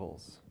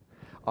festivals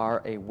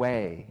are a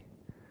way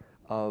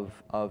of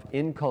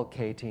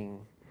inculcating,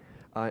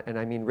 and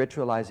I mean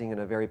ritualizing in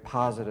a very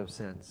positive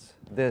sense,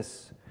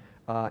 this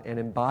and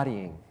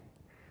embodying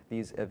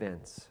these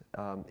events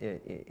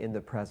in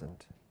the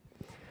present.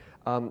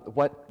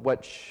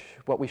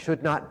 What we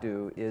should not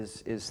do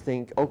is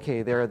think,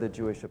 okay, there are the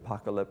Jewish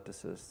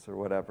apocalypticists or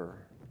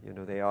whatever,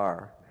 they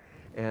are,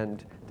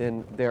 and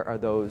then there are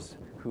those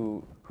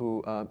who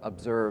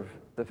observe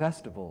the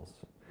festivals.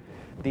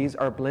 These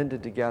are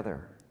blended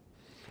together.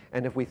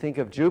 And if we think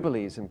of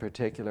Jubilees in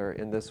particular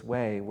in this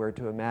way, we're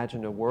to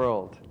imagine a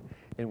world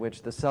in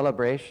which the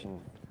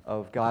celebration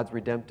of God's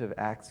redemptive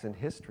acts in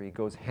history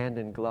goes hand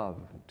in glove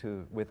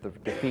with the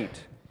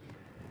defeat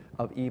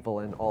of evil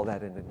and all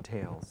that it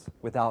entails,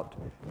 without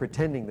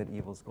pretending that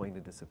evil is going to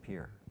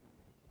disappear.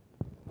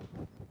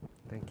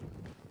 Thank you.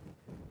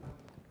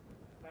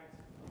 Thanks.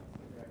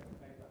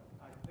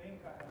 I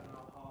think I had an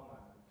aha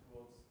moment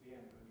towards the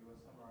end when you were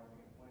summarising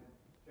it, when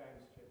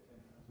James chipped in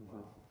as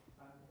well.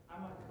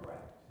 Am I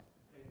correct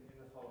in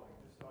the following,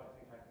 just so I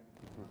think I can...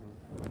 when you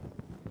mentioned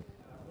Martinus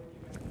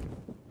Cologne and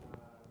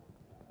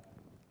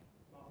others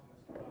from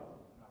the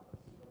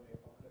apocalyptic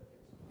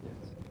reductionism,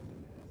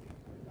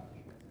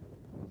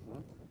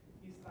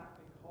 is that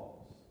because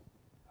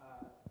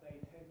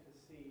they tend to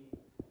see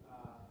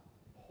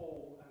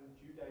Paul and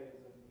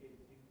Judaism in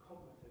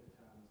comparative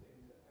terms,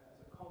 as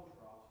a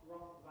contrast,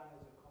 rather than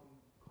as a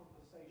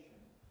conversation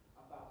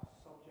about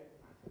subject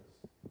matters?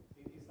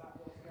 Is that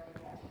what's going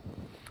on?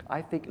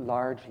 I think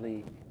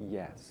largely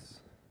yes.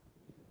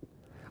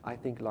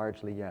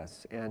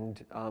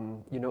 And,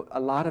 a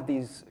lot of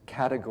these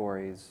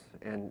categories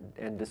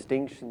and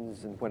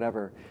distinctions and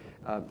whatever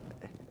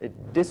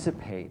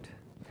dissipate.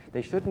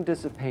 They shouldn't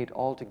dissipate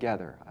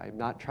altogether. I'm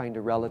not trying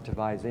to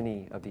relativize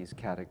any of these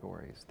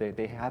categories.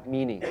 They have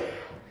meaning.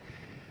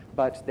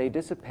 But they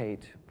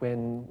dissipate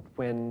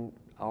when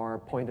our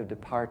point of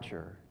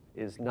departure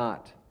is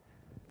not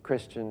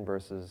Christian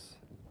versus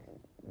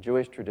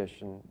Jewish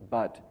tradition,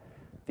 but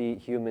the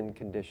human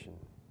condition.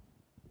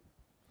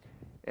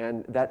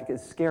 And that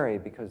is scary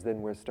because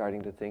then we're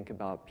starting to think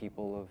about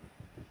people of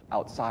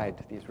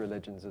outside these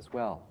religions as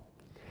well.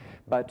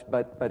 But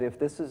if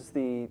this is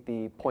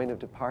the point of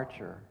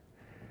departure,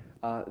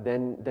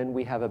 then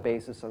we have a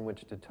basis on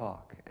which to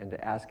talk and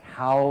to ask,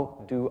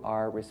 how do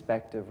our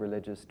respective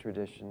religious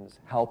traditions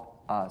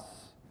help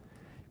us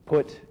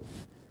put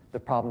the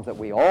problems that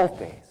we all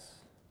face,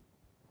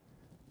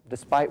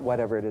 despite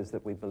whatever it is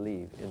that we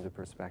believe, into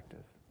perspective?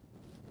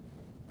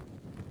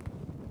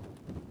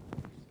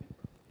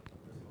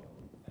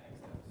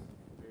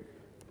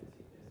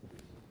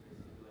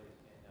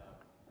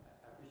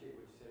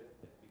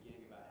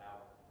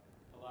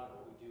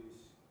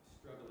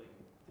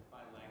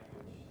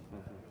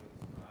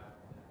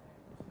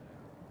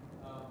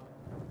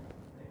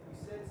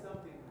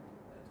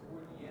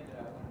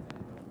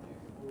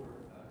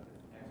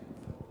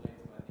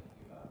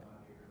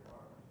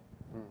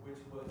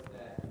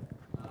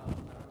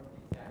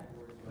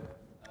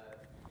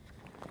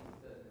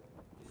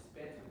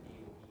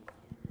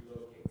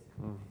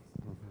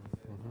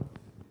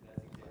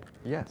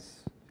 Yes.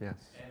 And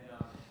so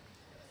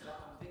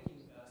I'm thinking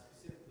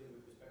specifically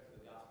with respect to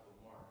the Gospel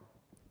of Mark.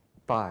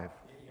 5.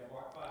 Yeah,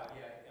 Mark 5.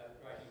 Yeah,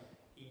 right.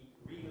 He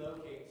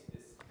relocates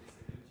this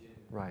legion.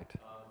 Right.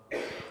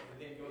 And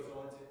then goes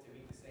on to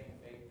meet the same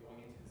fate,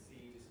 going into the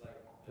sea, just like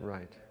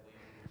right.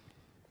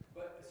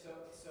 But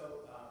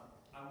so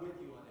I'm with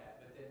you on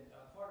that. But then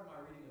part of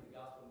my reading of the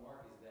Gospel of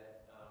Mark is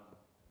that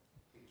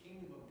the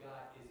kingdom of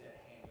God is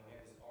at hand. We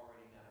have this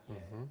already, not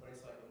yet. But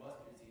it's like a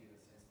mustard seed in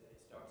the sense that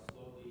it starts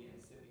slowly and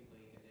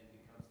sippingly, and then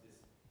becomes this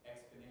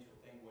exponential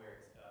thing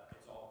where it's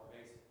all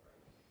pervasive,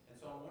 right? And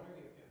so I'm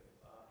wondering if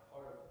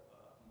part of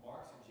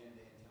Mark's agenda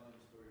in telling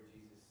the story of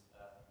Jesus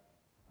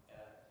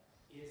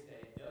is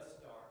that it does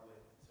start with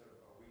sort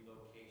of a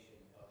relocation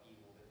of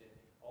evil, but then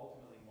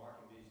ultimately Mark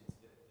envisions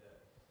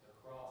the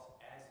cross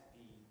as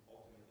the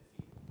ultimate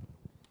defeat.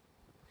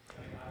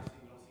 I mean,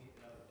 obviously we don't see it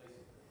in other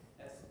places, but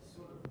that's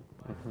sort of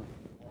my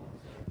understanding of Mark.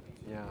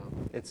 Yeah,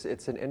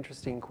 it's an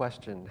interesting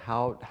question.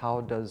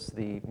 How does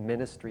the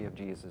ministry of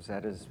Jesus,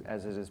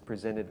 as it is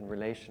presented in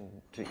relation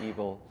to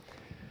evil,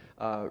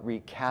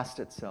 recast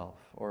itself,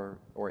 or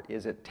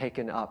is it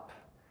taken up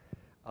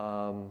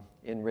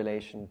in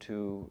relation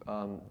to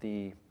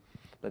the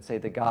let's say,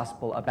 the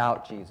gospel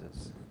about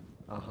Jesus.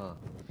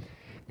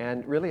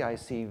 And really, I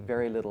see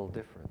very little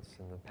difference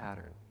in the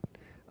pattern.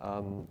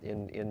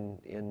 In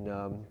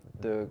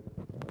the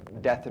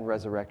death and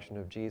resurrection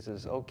of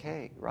Jesus,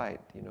 okay, right,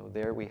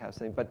 there we have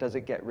something. But does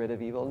it get rid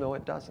of evil? No,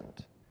 it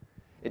doesn't.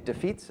 It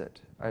defeats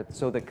it.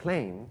 So the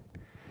claim,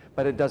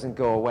 but it doesn't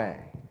go away.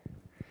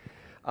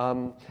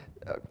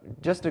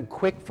 Just a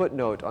quick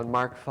footnote on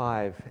Mark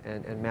 5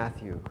 and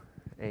Matthew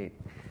 8.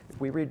 If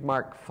we read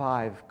Mark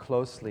 5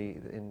 closely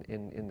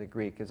in the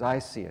Greek, as I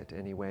see it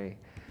anyway,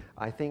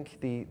 I think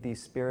the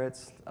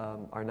spirits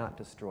are not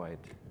destroyed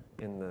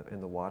in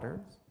the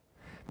waters.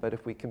 But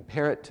if we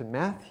compare it to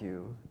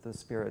Matthew, the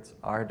spirits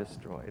are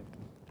destroyed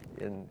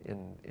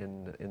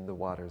in the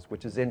waters,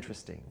 which is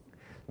interesting.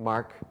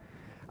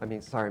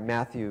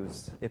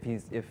 Matthew's,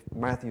 if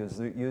Matthew's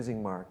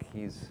using Mark,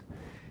 he's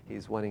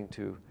wanting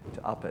to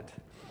up it.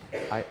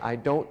 I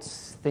don't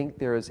think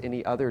there is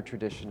any other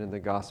tradition in the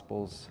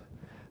Gospels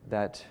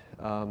that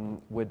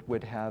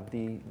would have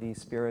the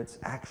spirits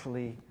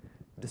actually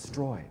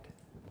destroyed.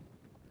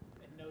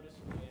 And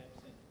noticeably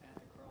absent at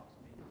the cross,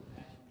 maybe the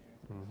passion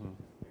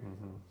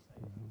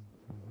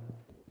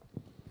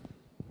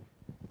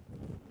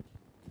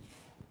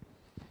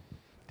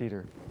there.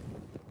 Dieter.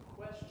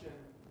 Question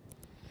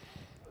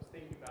I was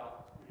thinking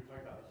about when you're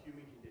talking about the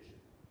human condition,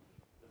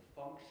 the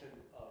function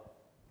of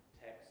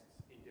texts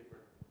in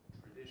different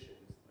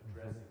traditions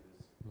addressing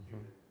this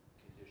human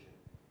condition,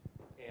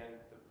 and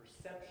the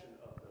perception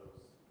of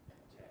those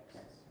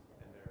texts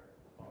and their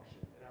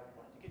function. And I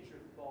wanted to get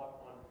your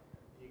thought on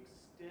the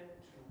extent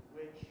to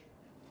which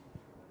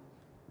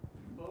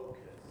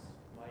focus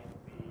might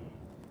be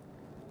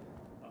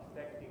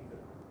affecting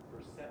the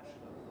perception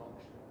of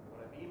function.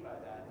 What I mean by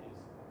that is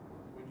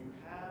when you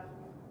have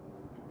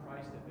the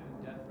Christ event,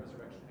 death,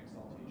 resurrection,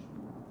 exaltation,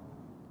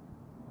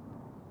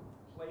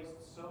 placed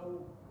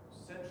so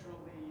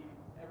centrally,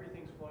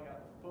 everything's flowing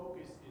out, the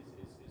focus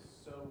is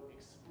so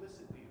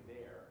explicitly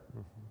there,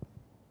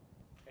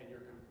 and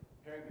you're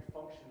comparing the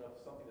function of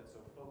something that's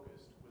so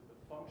focused with the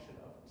function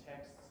of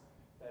texts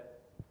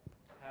that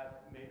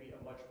have maybe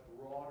a much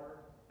broader,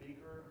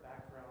 bigger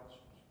background to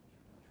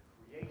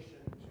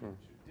creation, to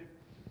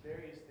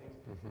various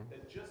things,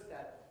 that just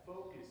that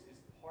focus is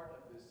part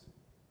of this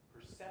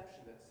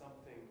perception that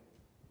something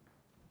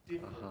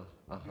different,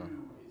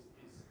 new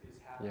is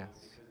happening,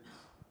 Yes.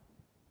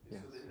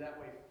 because so that in that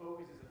way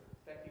focus is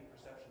affecting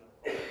perception of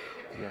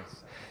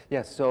focus.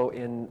 Yes. So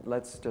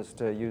let's just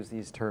use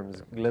these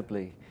terms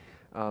glibly.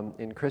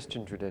 In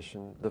Christian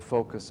tradition, the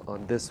focus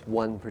on this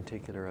one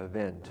particular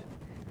event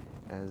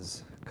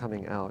as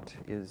coming out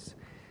is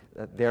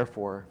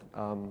therefore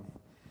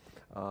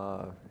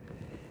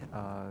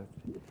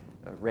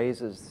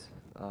raises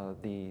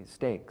the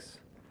stakes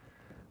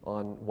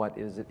on what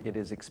it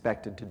is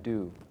expected to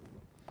do.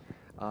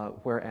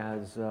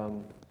 Whereas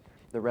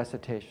the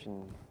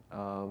recitation,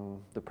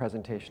 the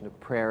presentation of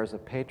prayers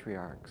of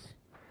patriarchs,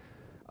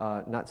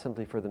 not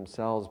simply for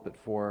themselves but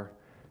for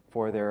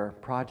their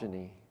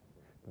progeny,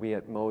 be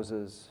it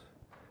Moses,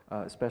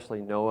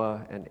 especially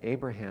Noah and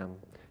Abraham,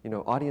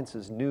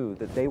 audiences knew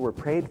that they were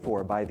prayed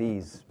for by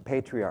these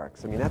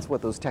patriarchs. I mean, that's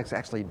what those texts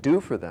actually do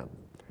for them.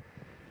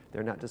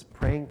 They're not just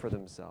praying for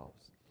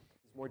themselves.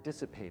 It's more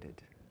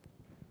dissipated.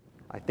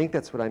 I think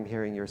that's what I'm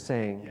hearing you're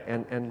saying. Yeah.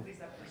 And at least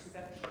that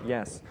perception.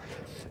 yes,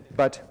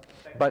 but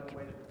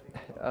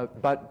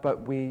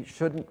we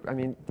shouldn't. I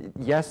mean,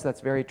 yes,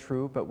 that's very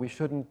true. But we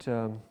shouldn't.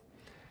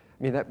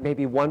 That may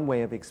be one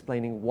way of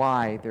explaining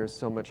why there's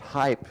so much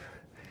hype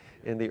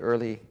in the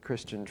early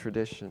Christian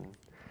tradition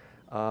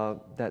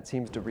that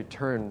seems to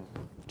return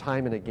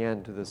time and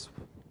again to this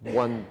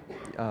one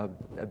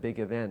a big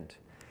event.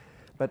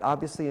 But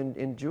obviously,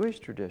 in Jewish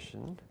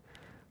tradition,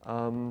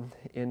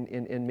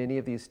 in many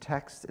of these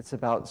texts, it's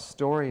about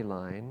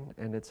storyline,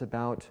 and it's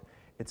about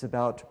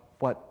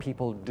what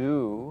people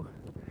do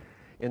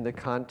in the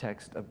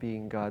context of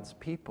being God's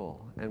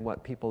people. And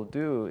what people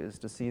do is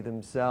to see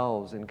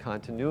themselves in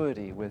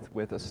continuity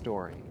with a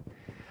story.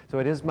 So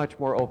it is much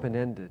more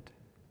open-ended,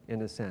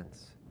 in a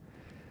sense.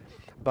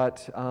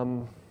 But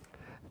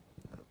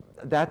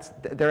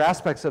there are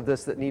aspects of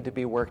this that need to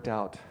be worked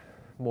out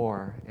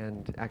more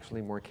and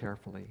actually more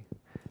carefully.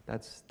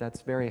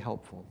 That's very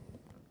helpful.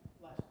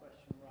 Last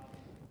question, Robin.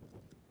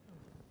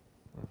 Thank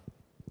you.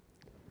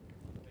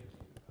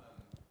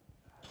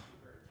 I have two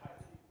very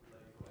tightly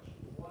related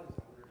questions. One is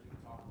I wonder if you could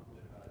talk a little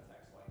bit about a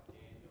text like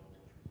Daniel,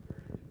 which was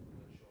very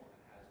influential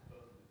and has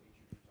both of the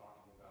features you're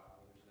talking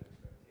about, where there's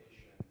an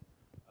expectation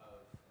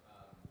of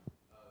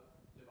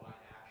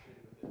divine action,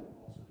 but then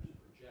also there's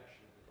a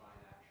projection of divine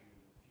action in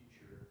the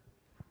future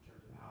in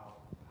terms of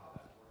how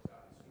that works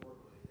out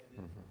historically. And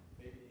then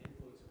maybe the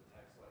influence of a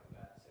text like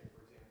that, say,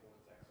 for example, in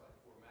a text like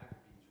 4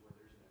 Maccabees, where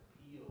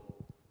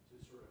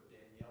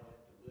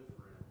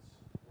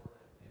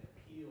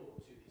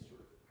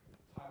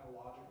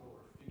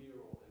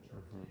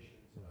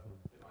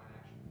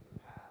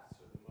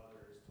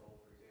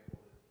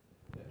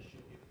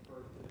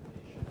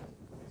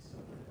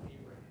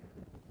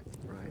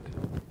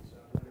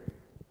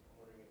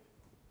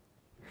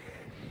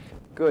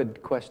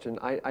good question.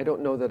 I don't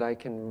know that I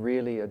can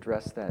really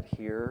address that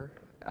here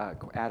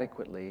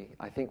adequately.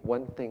 I think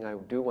one thing I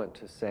do want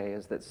to say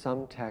is that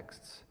some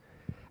texts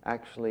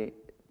actually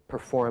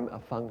perform a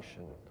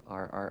function,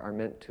 are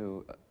meant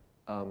to,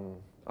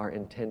 are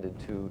intended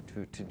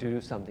to do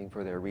something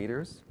for their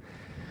readers,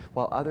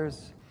 while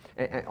others,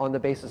 on the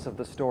basis of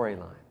the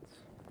storylines,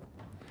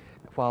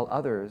 while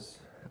others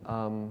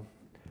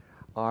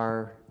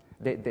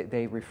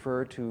they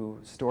refer to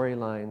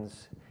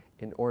storylines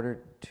in order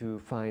to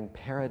find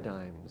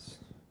paradigms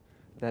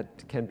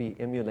that can be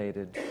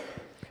emulated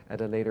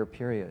at a later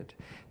period.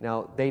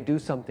 Now, they do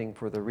something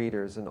for the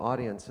readers and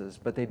audiences,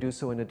 but they do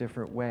so in a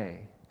different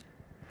way.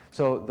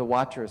 So the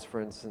Watchers, for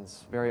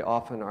instance, very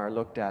often are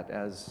looked at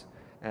as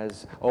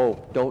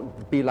oh,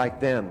 don't be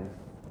like them.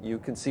 You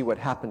can see what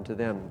happened to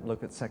them.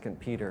 Look at 2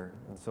 Peter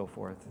and so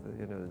forth.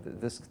 You know,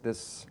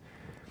 this,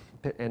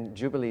 and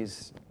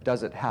Jubilees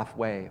does it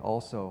halfway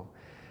also.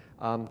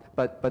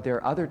 But there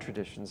are other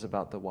traditions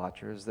about the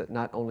Watchers that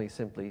not only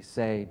simply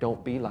say,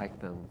 don't be like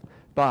them,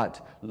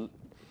 but,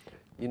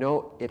 you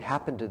know, it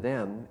happened to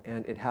them,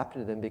 and it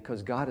happened to them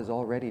because God has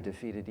already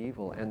defeated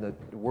evil, and the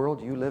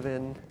world you live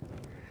in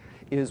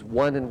is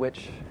one in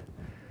which,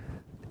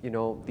 you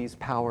know, these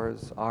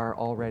powers are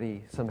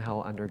already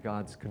somehow under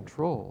God's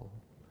control,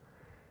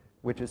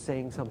 which is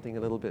saying something a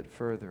little bit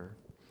further.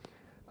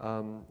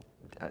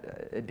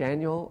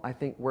 Daniel, I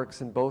think,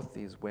 works in both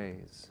these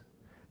ways.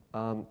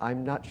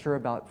 I'm not sure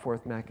about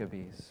 4th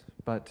Maccabees,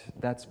 but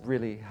that's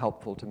really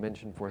helpful to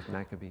mention 4th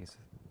Maccabees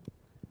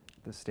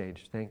at this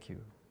stage. Thank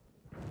you.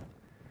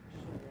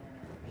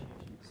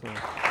 So,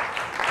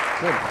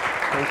 good.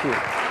 Thank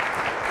you.